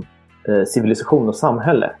som civilisation och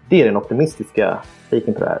samhälle. Det är den optimistiska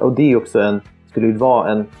taken på det här. Och det är också skulle ju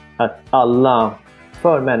vara att alla,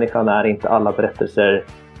 för människan är inte alla berättelser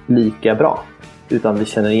lika bra. Utan vi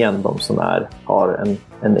känner igen dem som har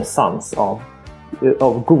en essens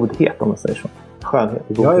av godhet, om man säger så. Skönhet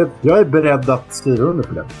och godhet. Jag är beredd att skriva under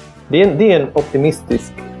på det. Det är en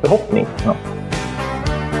optimistisk förhoppning. Ja.